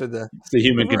apologize for the. It's the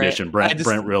human condition.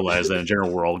 Brent realized that in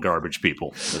general we're all garbage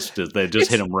people. They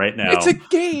just hit him right now. It's a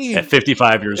game. At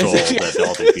 55 years old, that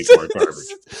all these people are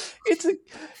garbage.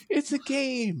 It's a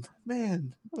game,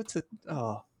 man. What's it?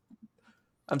 Oh,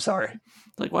 I'm sorry.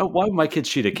 Like why would my kids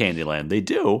cheat at Candyland? They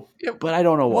do, but I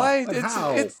don't know why.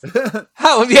 How?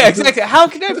 How? Yeah, exactly. How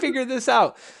can I figure this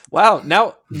out? Wow.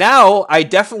 Now I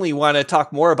definitely want to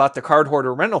talk more about the card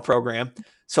hoarder rental program,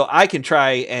 so I can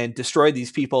try and destroy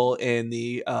these people in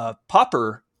the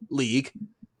Pauper League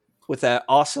with that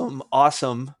awesome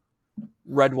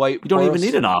red white. You don't even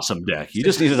need an awesome deck. You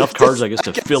just need enough cards, I guess,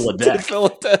 to fill a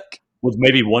deck. With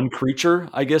maybe one creature,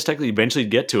 I guess, technically, eventually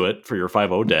get to it for your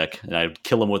 5/0 deck, and I'd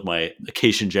kill him with my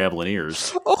Acacian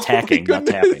Javelineers. Attacking, not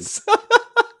tapping.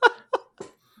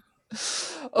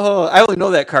 Oh, I only know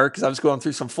that card because I was going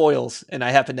through some foils, and I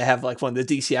happened to have like one of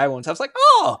the DCI ones. I was like,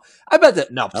 oh, I bet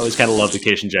that. No. I always kind of loved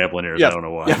Acacian Javelineers. Yeah. I don't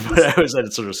know why, but I always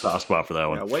had sort of soft spot for that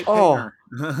one. White painter.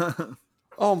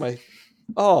 Oh, my.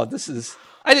 Oh, this is.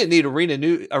 I didn't need arena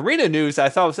news. I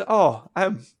thought it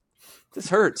was, this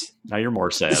hurts. Now you're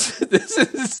more sad.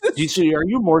 Are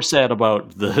you more sad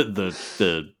about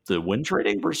the win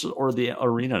trading versus or the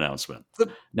arena announcement?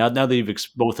 Now that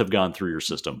both have gone through your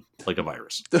system like a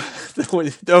virus. The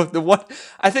one,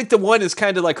 I think the one is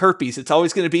kind of like herpes. It's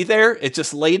always going to be there. It's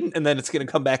just latent, and then it's going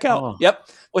to come back out. Oh. Yep.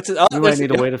 What's it? We might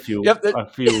need to wait a few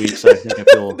weeks. I think I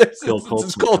feel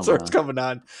cold sores coming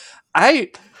on.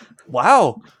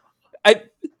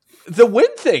 The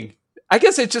win thing. I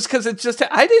guess it's just because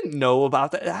I didn't know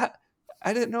about that.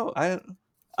 I didn't know.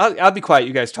 I'll be quiet.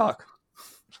 You guys talk.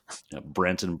 Yeah,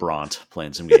 Brent and Bront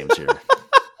playing some games here.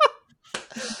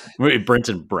 Wait, Brent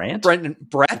and Brant?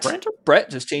 Brett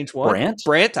just changed one.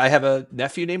 Brant. I have a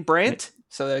nephew named Brant,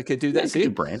 so I could do that. Do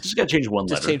Brant. Just got to change one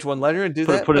letter. Just change one letter and do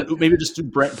that. Maybe just do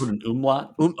Brent. Put an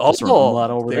umlaut.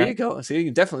 Umlaut over there. You go. So you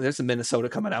can definitely. There's a Minnesota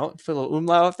coming out. Put a little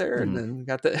umlaut up there, and then we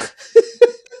got the.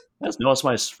 That's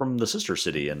from the sister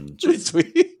city and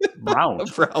sweet.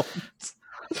 Browns.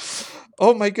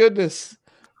 Oh my goodness!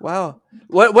 Wow.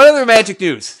 What other Magic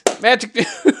news? That's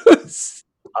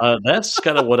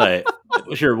kind of what I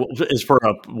here is for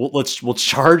a. We'll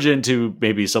charge into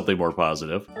maybe something more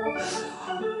positive.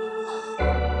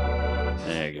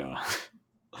 There you go.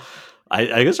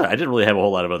 I guess I didn't really have a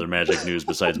whole lot of other Magic news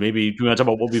besides maybe we want to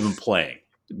talk about what we've been playing.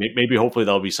 Maybe hopefully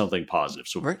that'll be something positive.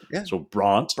 So, right, yeah. So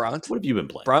Bront, what have you been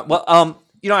playing? Well,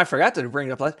 I forgot to bring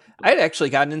it up. I had actually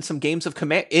gotten in some games of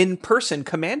in-person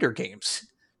Commander games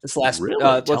this last week.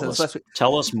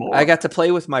 Tell us more. I got to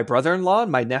play with my brother-in-law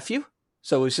and my nephew.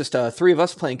 So it was just three of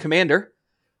us playing Commander.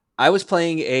 I was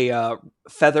playing a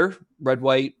Feather,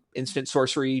 red-white, instant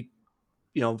sorcery,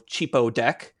 cheapo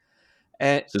deck.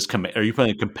 And are you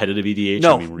playing a competitive EDH?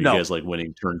 No, were you guys like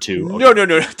winning turn 2? Okay.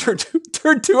 No.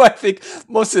 Turn 2, I think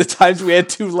most of the times we had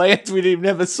 2 lands. We didn't even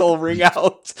have a Soul Ring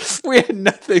out. We had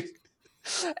nothing.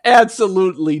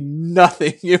 Absolutely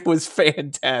nothing. It was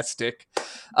fantastic.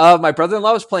 My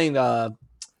brother-in-law was playing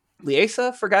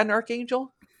Liesa, Forgotten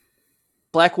Archangel.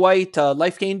 Black-white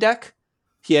life gain deck.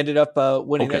 He ended up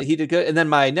winning. Okay. He did good. And then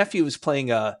my nephew was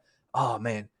playing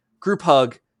Group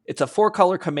Hug. It's a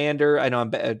 4-color commander. I know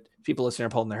people listening are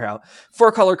pulling their hair out.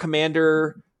 4-color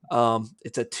commander.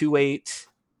 It's a 2/8.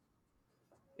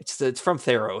 It's from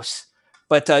Theros.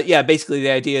 But basically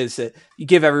the idea is that you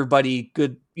give everybody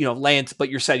good, lands, but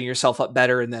you're setting yourself up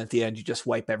better, and then at the end you just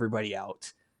wipe everybody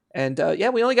out. And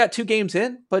we only got 2 games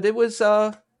in, but it was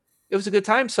a good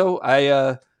time. So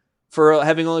I for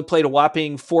having only played a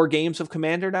whopping 4 games of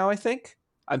Commander now, I think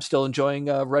I'm still enjoying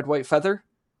Red White Feather.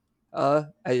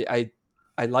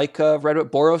 I like Red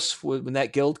White Boros. When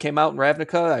that guild came out in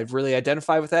Ravnica, I really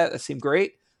identified with that. That seemed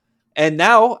great. And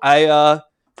now I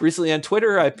recently on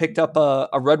Twitter, I picked up a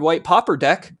red-white Pauper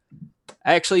deck.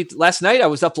 Last night I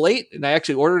was up late and I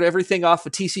actually ordered everything off a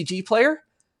TCG player.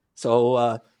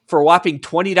 So for a whopping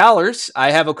 $20,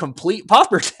 I have a complete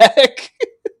Pauper deck.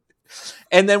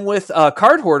 And then with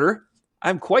Card Hoarder,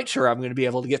 I'm quite sure I'm going to be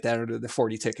able to get that under the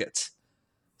 40 tickets.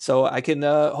 So I can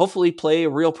hopefully play a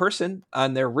real person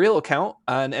on their real account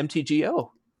on MTGO.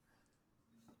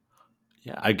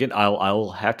 Yeah,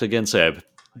 I'll have to again say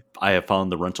I have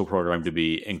found the rental program to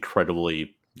be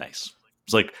incredibly nice.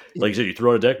 It's like you said, you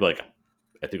throw out a deck,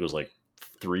 I think it was like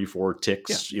 3-4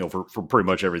 ticks, for pretty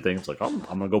much everything. It's like, I'm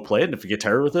going to go play it. And if you get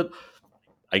tired with it,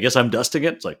 I guess I'm dusting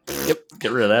it. It's like,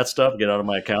 get rid of that stuff, get out of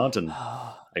my account. And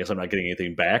I guess I'm not getting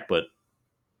anything back, but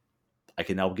I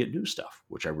can now get new stuff,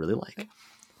 which I really like.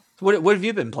 What have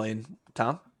you been playing,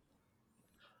 Tom?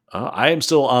 I am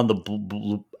still on the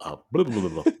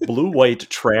blue-white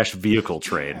trash vehicle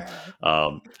train.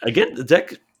 Again, the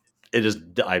deck, it is.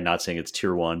 I'm not saying it's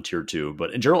tier 1, tier 2,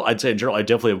 but in general, I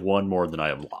definitely have won more than I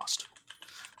have lost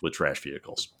with trash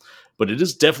vehicles. But it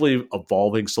is definitely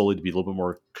evolving slowly to be a little bit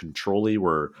more control-y,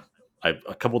 where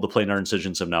a couple of the planar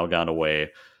incisions have now gone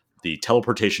away. The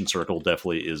teleportation circle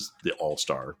definitely is the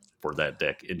all-star for that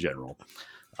deck in general.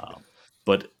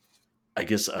 But I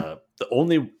guess the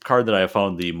only card that I have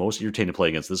found the most irritating to play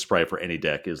against, this is probably for any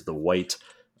deck, is the white,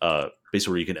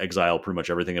 basically where you can exile pretty much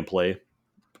everything in play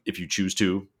if you choose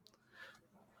to.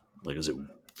 Like, is it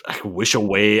Wish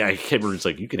Away? I can't remember. It's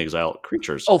like you can exile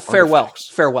creatures. Oh, Farewell.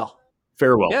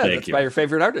 Yeah, that's by your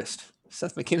favorite artist,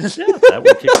 Seth McKinnon. Yeah, that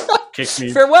would kick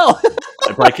me. Farewell.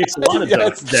 It probably kicks a lot of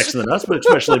decks in the nuts, but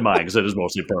especially mine, because it is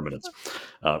mostly permanents.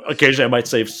 Occasionally, I might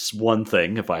save one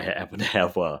thing if I happen to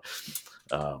have the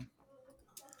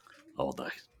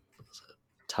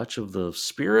Touch of the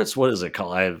Spirits. What is it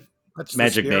called? I have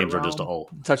magic names realm. Are just all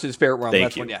Touch of the Spirit Realm.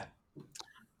 Thank you. One, yeah.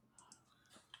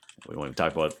 We won't even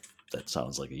talk about. That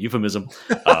sounds like a euphemism.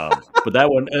 But that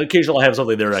one, occasionally I have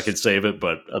something there I can save it,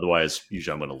 but otherwise,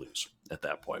 usually I'm going to lose at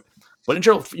that point. But in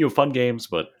general, fun games,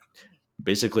 but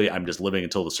basically I'm just living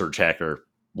until the Surge Hacker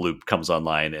loop comes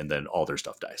online and then all their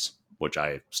stuff dies, which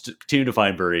I continue to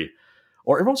find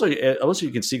or everyone's like, unless you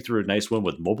can seek through a nice one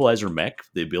with Mobilizer Mech,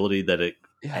 the ability that it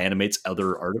animates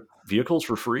other vehicles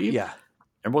for free. Yeah.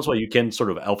 Every once in a while you can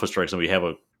sort of alpha strikes, and we have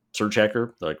a Surge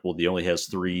Hacker. They're like, well, he only has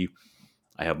 3.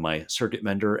 I have my Circuit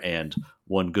Mender and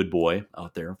 1 Good Boy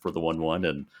out there for the 1/1,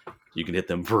 and you can hit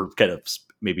them for kind of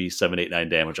maybe 7, 8, 9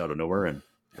 damage out of nowhere, and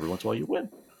every once in a while you win.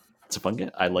 It's a fun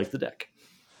game. I like the deck.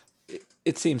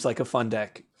 It seems like a fun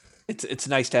deck. It's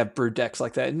nice to have brewed decks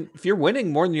like that. And if you're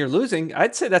winning more than you're losing,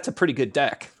 I'd say that's a pretty good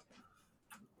deck.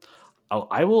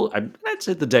 I'd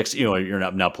say the decks,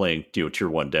 you're not playing tier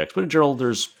 1 decks, but in general,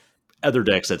 there's other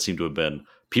decks that seem to have been.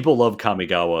 People love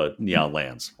Kamigawa Neon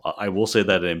Lands. I will say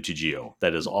that at MTGO.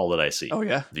 That is all that I see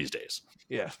these days.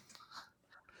 Yeah.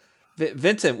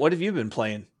 Vincent, what have you been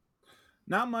playing?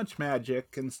 Not much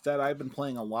Magic. Instead, I've been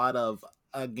playing a lot of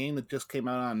a game that just came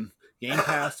out on Game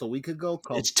Pass a week ago.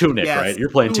 It's Tunic, right? You're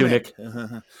playing Tunic.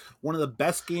 One of the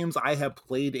best games I have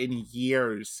played in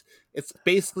years. It's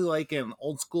basically like an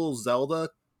old school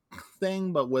Zelda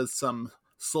thing, but with some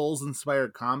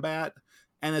Souls-inspired combat.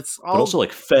 And it's all, but also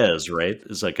like Fez, right?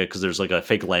 It's like because there's like a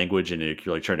fake language and you're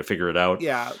like trying to figure it out.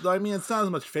 Yeah, I mean it's not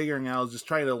as much figuring out as just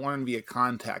trying to learn via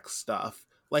context stuff.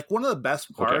 Like one of the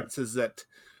best parts is that,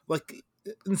 like,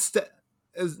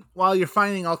 while you're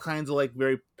finding all kinds of like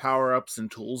very power ups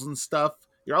and tools and stuff,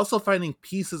 you're also finding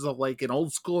pieces of like an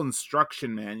old school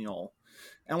instruction manual.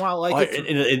 And while like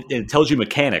it tells you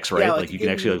mechanics, right? Yeah, like you can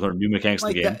actually learn new mechanics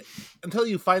in the game. Until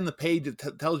you find the page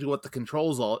that tells you what the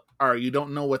controls are, you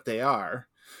don't know what they are.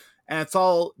 And it's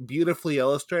all beautifully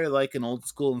illustrated like an old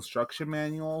school instruction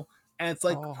manual. And it's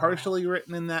like partially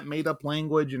written in that made up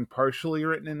language and partially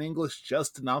written in English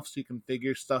just enough so you can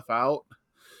figure stuff out.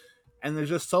 And there's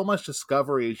just so much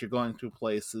discovery as you're going through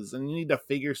places. And you need to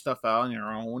figure stuff out on your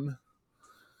own.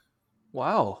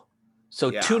 Wow.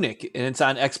 So Tunic, and it's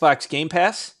on Xbox Game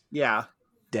Pass? Yeah.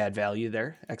 Dad value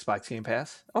there, Xbox Game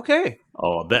Pass. Okay.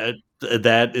 Oh,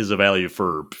 that is a value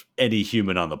for any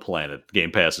human on the planet.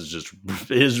 Game Pass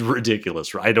is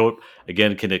ridiculous. I don't,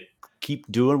 again, can it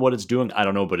keep doing what it's doing? I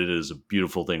don't know, but it is a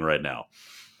beautiful thing right now.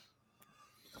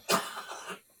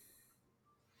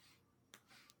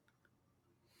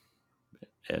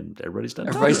 And everybody's done.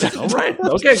 Everybody's done. All right.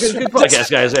 Okay, good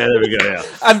podcast, guys. Yeah, there we go. Yeah.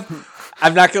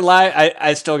 I'm not gonna lie.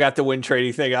 I still got the win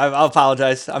trading thing. I'll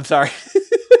apologize. I'm sorry.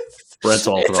 Brent's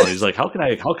all thrown. He's like, how can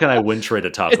I win trade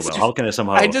a Taco Bell? How can I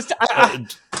somehow? I just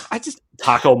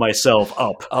taco myself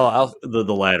up. Oh, the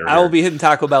ladder. I will be hitting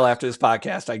Taco Bell after this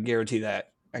podcast. I guarantee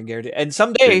that. I guarantee. And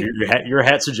someday, your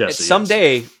hat suggests.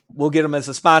 Someday we'll get them as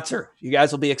a sponsor. You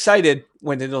guys will be excited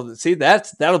when it'll see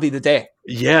that'll be the day.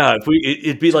 Yeah, if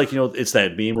it'd be like it's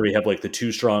that meme where you have like the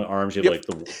 2 strong arms. You have like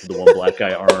the one black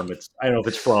guy arm. I don't know if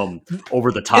it's from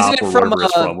Over the Top or wherever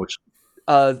it's from. Which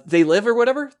They Live or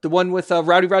whatever, the one with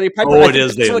Rowdy Piper. Oh, it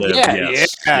is They Live.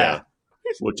 Yeah.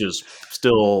 Which is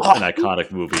still an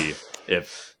iconic movie.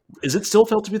 Is it still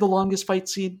felt to be the longest fight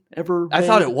scene ever made? I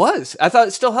thought it was. I thought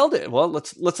it still held it. Well,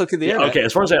 let's look at the internet. Okay,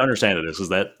 as far as I understand it is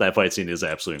that fight scene is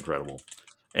absolutely incredible.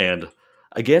 And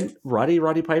again,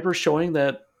 Roddy Piper showing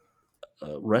that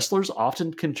wrestlers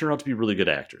often can turn out to be really good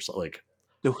actors. Like,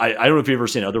 I don't know if you've ever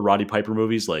seen other Roddy Piper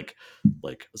movies, like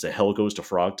was it Hell Goes to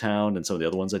Frogtown and some of the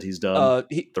other ones that he's done.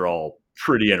 They're all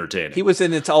pretty entertaining. He was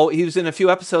in a few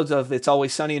episodes of It's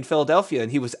Always Sunny in Philadelphia,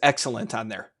 and he was excellent on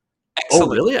there. Excellent.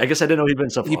 Oh, really? I guess I didn't know he'd been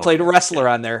stuff. He played a wrestler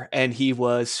on there, and he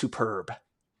was superb.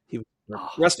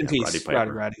 Rest in peace,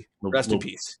 Roddy. Rest in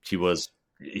peace.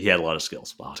 He had a lot of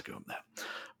skills. I'll have to give him that.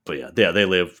 But yeah, They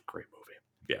Live. Great movie.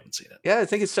 If you haven't seen it. Yeah, I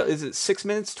think is it 6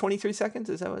 minutes, 23 seconds?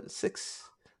 Is that what 6?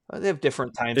 They have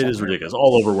different times. It is ridiculous.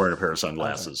 All over wearing a pair of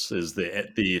sunglasses is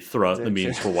the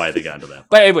means for why they got into that.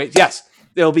 But anyway, yes,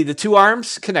 there'll be the two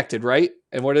arms connected, right?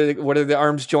 And what are the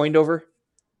arms joined over?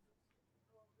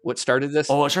 What started this?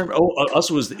 Oh, it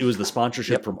was the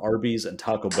sponsorship from Arby's and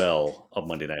Taco Bell of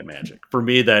Monday Night Magic. For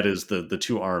me, that is the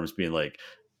two arms being like,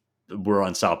 we're an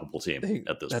unstoppable team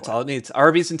at this point. That's all it needs.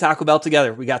 Arby's and Taco Bell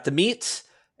together. We got the meats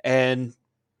and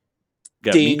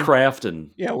got Meatcraft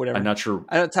and whatever. I'm not sure.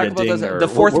 I don't talk about those. The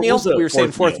fourth meal. We were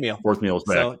saying fourth meal. Fourth meal is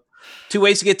back. So, 2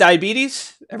 ways to get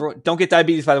diabetes. Everyone, don't get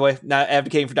diabetes. By the way, not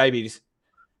advocating for diabetes.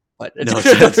 But no,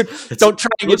 don't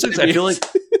try and get diabetes. I feel like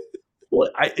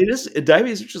it is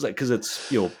diabetes, which is like because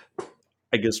it's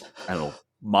I guess I don't know,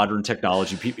 modern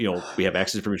technology. People we have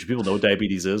access to information. People know what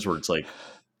diabetes is. Where it's like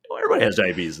everybody has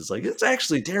diabetes. It's like it's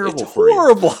actually terrible. It's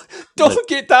horrible. Don't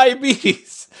get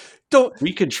diabetes.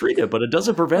 We can treat it, but it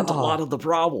doesn't prevent a lot of the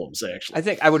problems, actually. I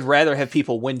think I would rather have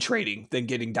people win trading than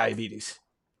getting diabetes.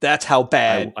 That's how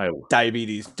bad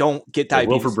diabetes. Don't get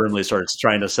diabetes. Wilford Brimley starts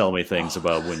trying to sell me things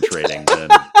about win trading, then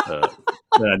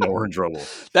I know we're in trouble.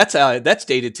 That's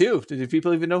dated too. Do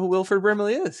people even know who Wilford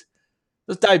Brimley is?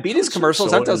 Those diabetes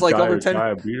commercials, aren't those like over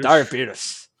 10?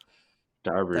 Diabetes.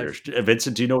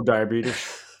 Vincent, do you know diabetes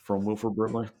from Wilford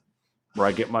Brimley? Where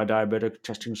I get my diabetic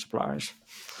testing supplies?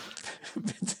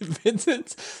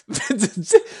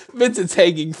 Vincent's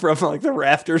hanging from like the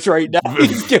rafters right now.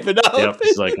 He's giving up. Yep,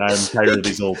 he's like, I'm tired of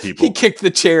these old people. He kicked the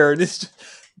chair and it's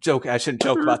joke. I shouldn't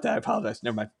joke about that. I apologize.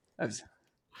 Never mind.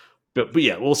 But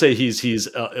yeah, we'll say he's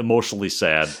emotionally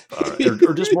sad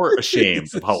or just more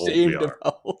ashamed of how old we are.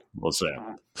 We'll say.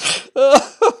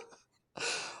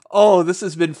 Oh, this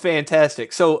has been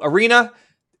fantastic. So Arena,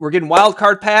 we're getting wild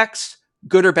card packs,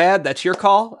 good or bad. That's your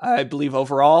call. I believe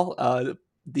overall,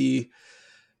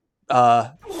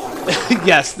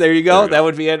 yes, there you go. That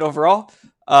would be it overall.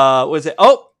 Was it?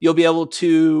 Oh, you'll be able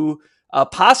to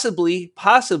possibly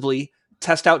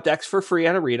test out decks for free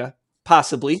on Arena.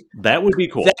 Possibly. That would be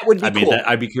cool.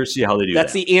 I'd be curious to see how they do that.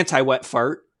 That's the anti-wet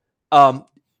fart.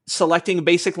 Selecting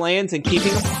basic lands and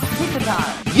keeping them. Pizza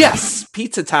time. Yes,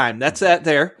 pizza time. That's that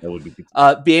there. That would be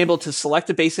pizza. Being able to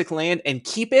select a basic land and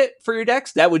keep it for your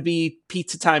decks. That would be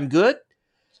pizza time good.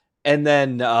 And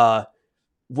then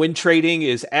win trading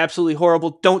is absolutely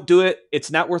horrible. Don't do it. It's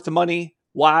not worth the money.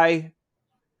 Why?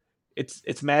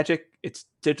 It's Magic. It's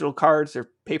digital cards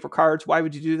or paper cards. Why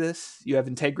would you do this? You have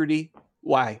integrity.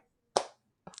 Why?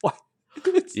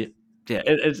 Yeah,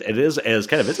 it is, as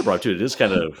kind of Vincent brought to it is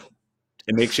kind of,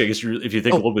 it makes you, I guess if you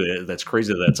think a little bit, that's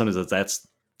crazy that sometimes that's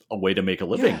a way to make a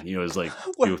living. It's like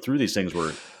you go through these things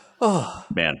where,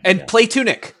 man. And play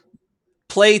Tunic.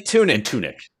 And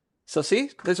Tunic. So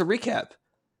see, there's a recap.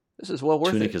 This is well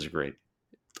worth Tunic it. Tunic is great.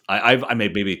 I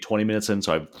made maybe 20 minutes in,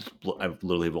 so I've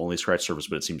literally only scratched surface,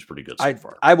 but it seems pretty good so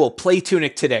far. I will play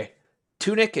Tunic today.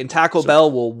 Tunic and Taco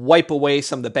Bell will wipe away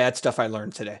some of the bad stuff I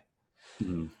learned today.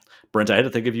 Mm-hmm. Brent, I had to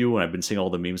think of you when I've been seeing all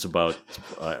the memes about,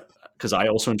 because I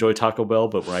also enjoy Taco Bell,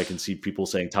 but when I can see people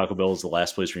saying Taco Bell is the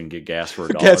last place where you can get gas for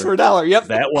 $1. Gas for $1, yep.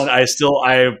 That one, I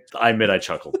admit I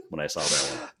chuckled when I saw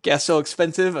that one. Gas so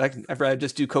expensive, I'd rather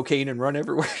just do cocaine and run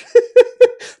everywhere.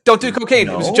 Don't do cocaine.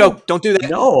 No. It was a joke. Don't do that.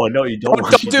 No, you don't.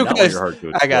 Don't do your heart to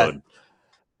explode. I got it.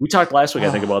 We talked last week,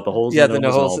 I think, about the holes. Yeah,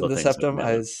 the holes in the septum.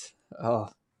 This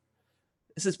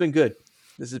has been good.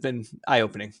 This has been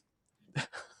eye-opening.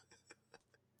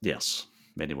 Yes.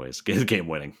 Anyways, game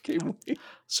winning.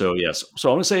 So yes. So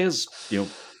I want to say is,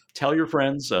 tell your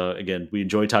friends. Again, we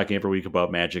enjoy talking every week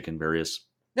about Magic and various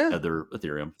other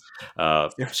Ethereum.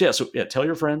 Tell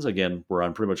your friends. Again, we're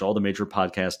on pretty much all the major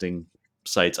podcasting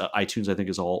sites. iTunes, I think,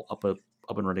 is all up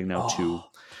and running now too.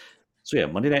 So yeah,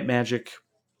 Monday Night Magic.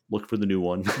 Look for the new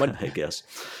one, I guess.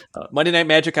 Monday Night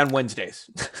Magic on Wednesdays.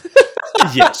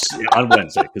 Yes, on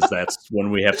Wednesday, because that's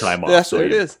when we have time off. Yeah, so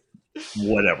it is.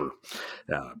 Whatever.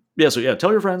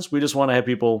 Tell your friends. We just want to have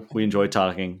people. We enjoy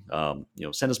talking.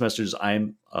 Send us messages.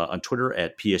 I'm on Twitter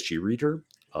at PSG Reader.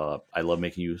 I love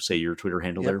making you say your Twitter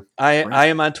handle there. I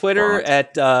am on Twitter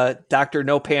at Dr.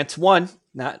 No Pants 1.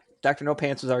 Not Dr. No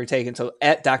Pants was already taken, so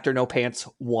at Dr. No Pants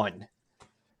 1.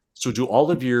 So do all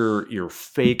of your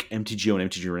fake MTGO and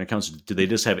MTG Arena accounts, do they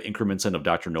just have increments in of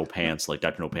Dr. No Pants, like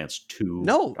Dr. No Pants 2,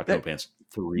 No, Dr. No Pants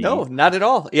 3? No, not at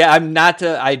all. Yeah, I'm not.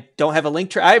 I don't have a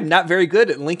link. I'm not very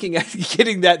good at linking and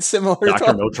getting that similar.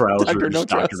 Dr. No Trousers,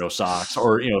 Dr. No Socks,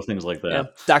 or things like that. Yeah.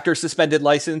 Dr. Suspended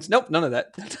License. Nope, none of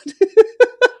that.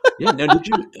 Yeah. Now, did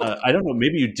you? I don't know.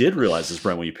 Maybe you did realize this,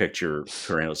 Brent, when you picked your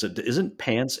analyst. Isn't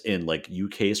pants in like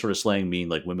UK sort of slang mean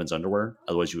like women's underwear?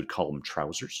 Otherwise, you would call them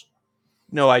trousers.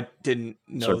 No, I didn't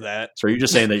know that. So are you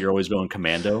just saying that you're always going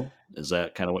commando? Is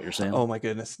that kind of what you're saying? Oh my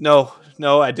goodness. No,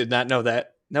 I did not know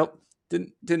that. Nope.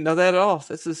 Didn't know that at all.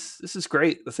 This is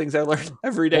great. The things I learn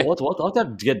every day. Well, I'll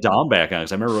have to get Dom back on,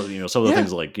 because I remember some of the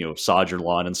things like sod your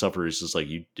lawn and stuff where it's just like,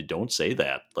 you don't say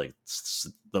that. Like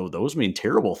those mean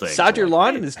terrible things. Sod your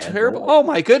lawn is terrible. Oh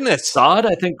my goodness. Sod,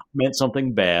 I think, meant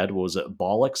something bad. What was it?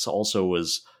 Bollocks also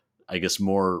was, I guess, a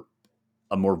more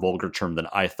vulgar term than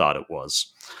I thought it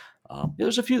was.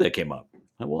 There's a few that came up.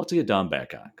 We'll have to get Dom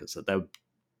back on, because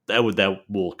that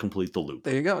will complete the loop.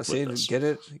 There you go. See,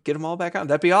 get them all back on.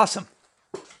 That'd be awesome.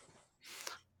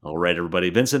 All right,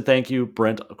 everybody. Vincent, thank you.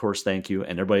 Brent, of course, thank you.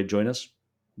 And everybody join us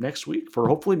next week for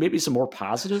hopefully maybe some more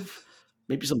positive,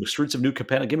 maybe some Streets of New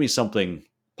Capenna. Give me something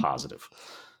positive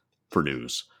for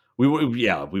news. We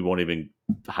won't even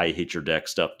hate your deck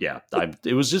stuff. Yeah,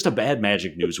 it was just a bad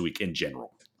Magic news week in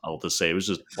general. I'll just say it was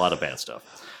just a lot of bad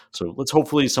stuff. So let's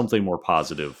hopefully something more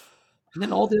positive. And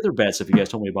then all the other bad stuff you guys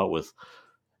told me about with,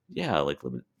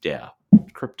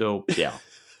 crypto,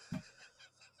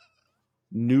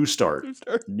 New start.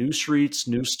 New streets,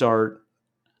 new start.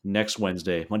 Next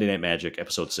Wednesday, Monday Night Magic,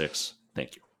 episode 6.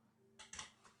 Thank you.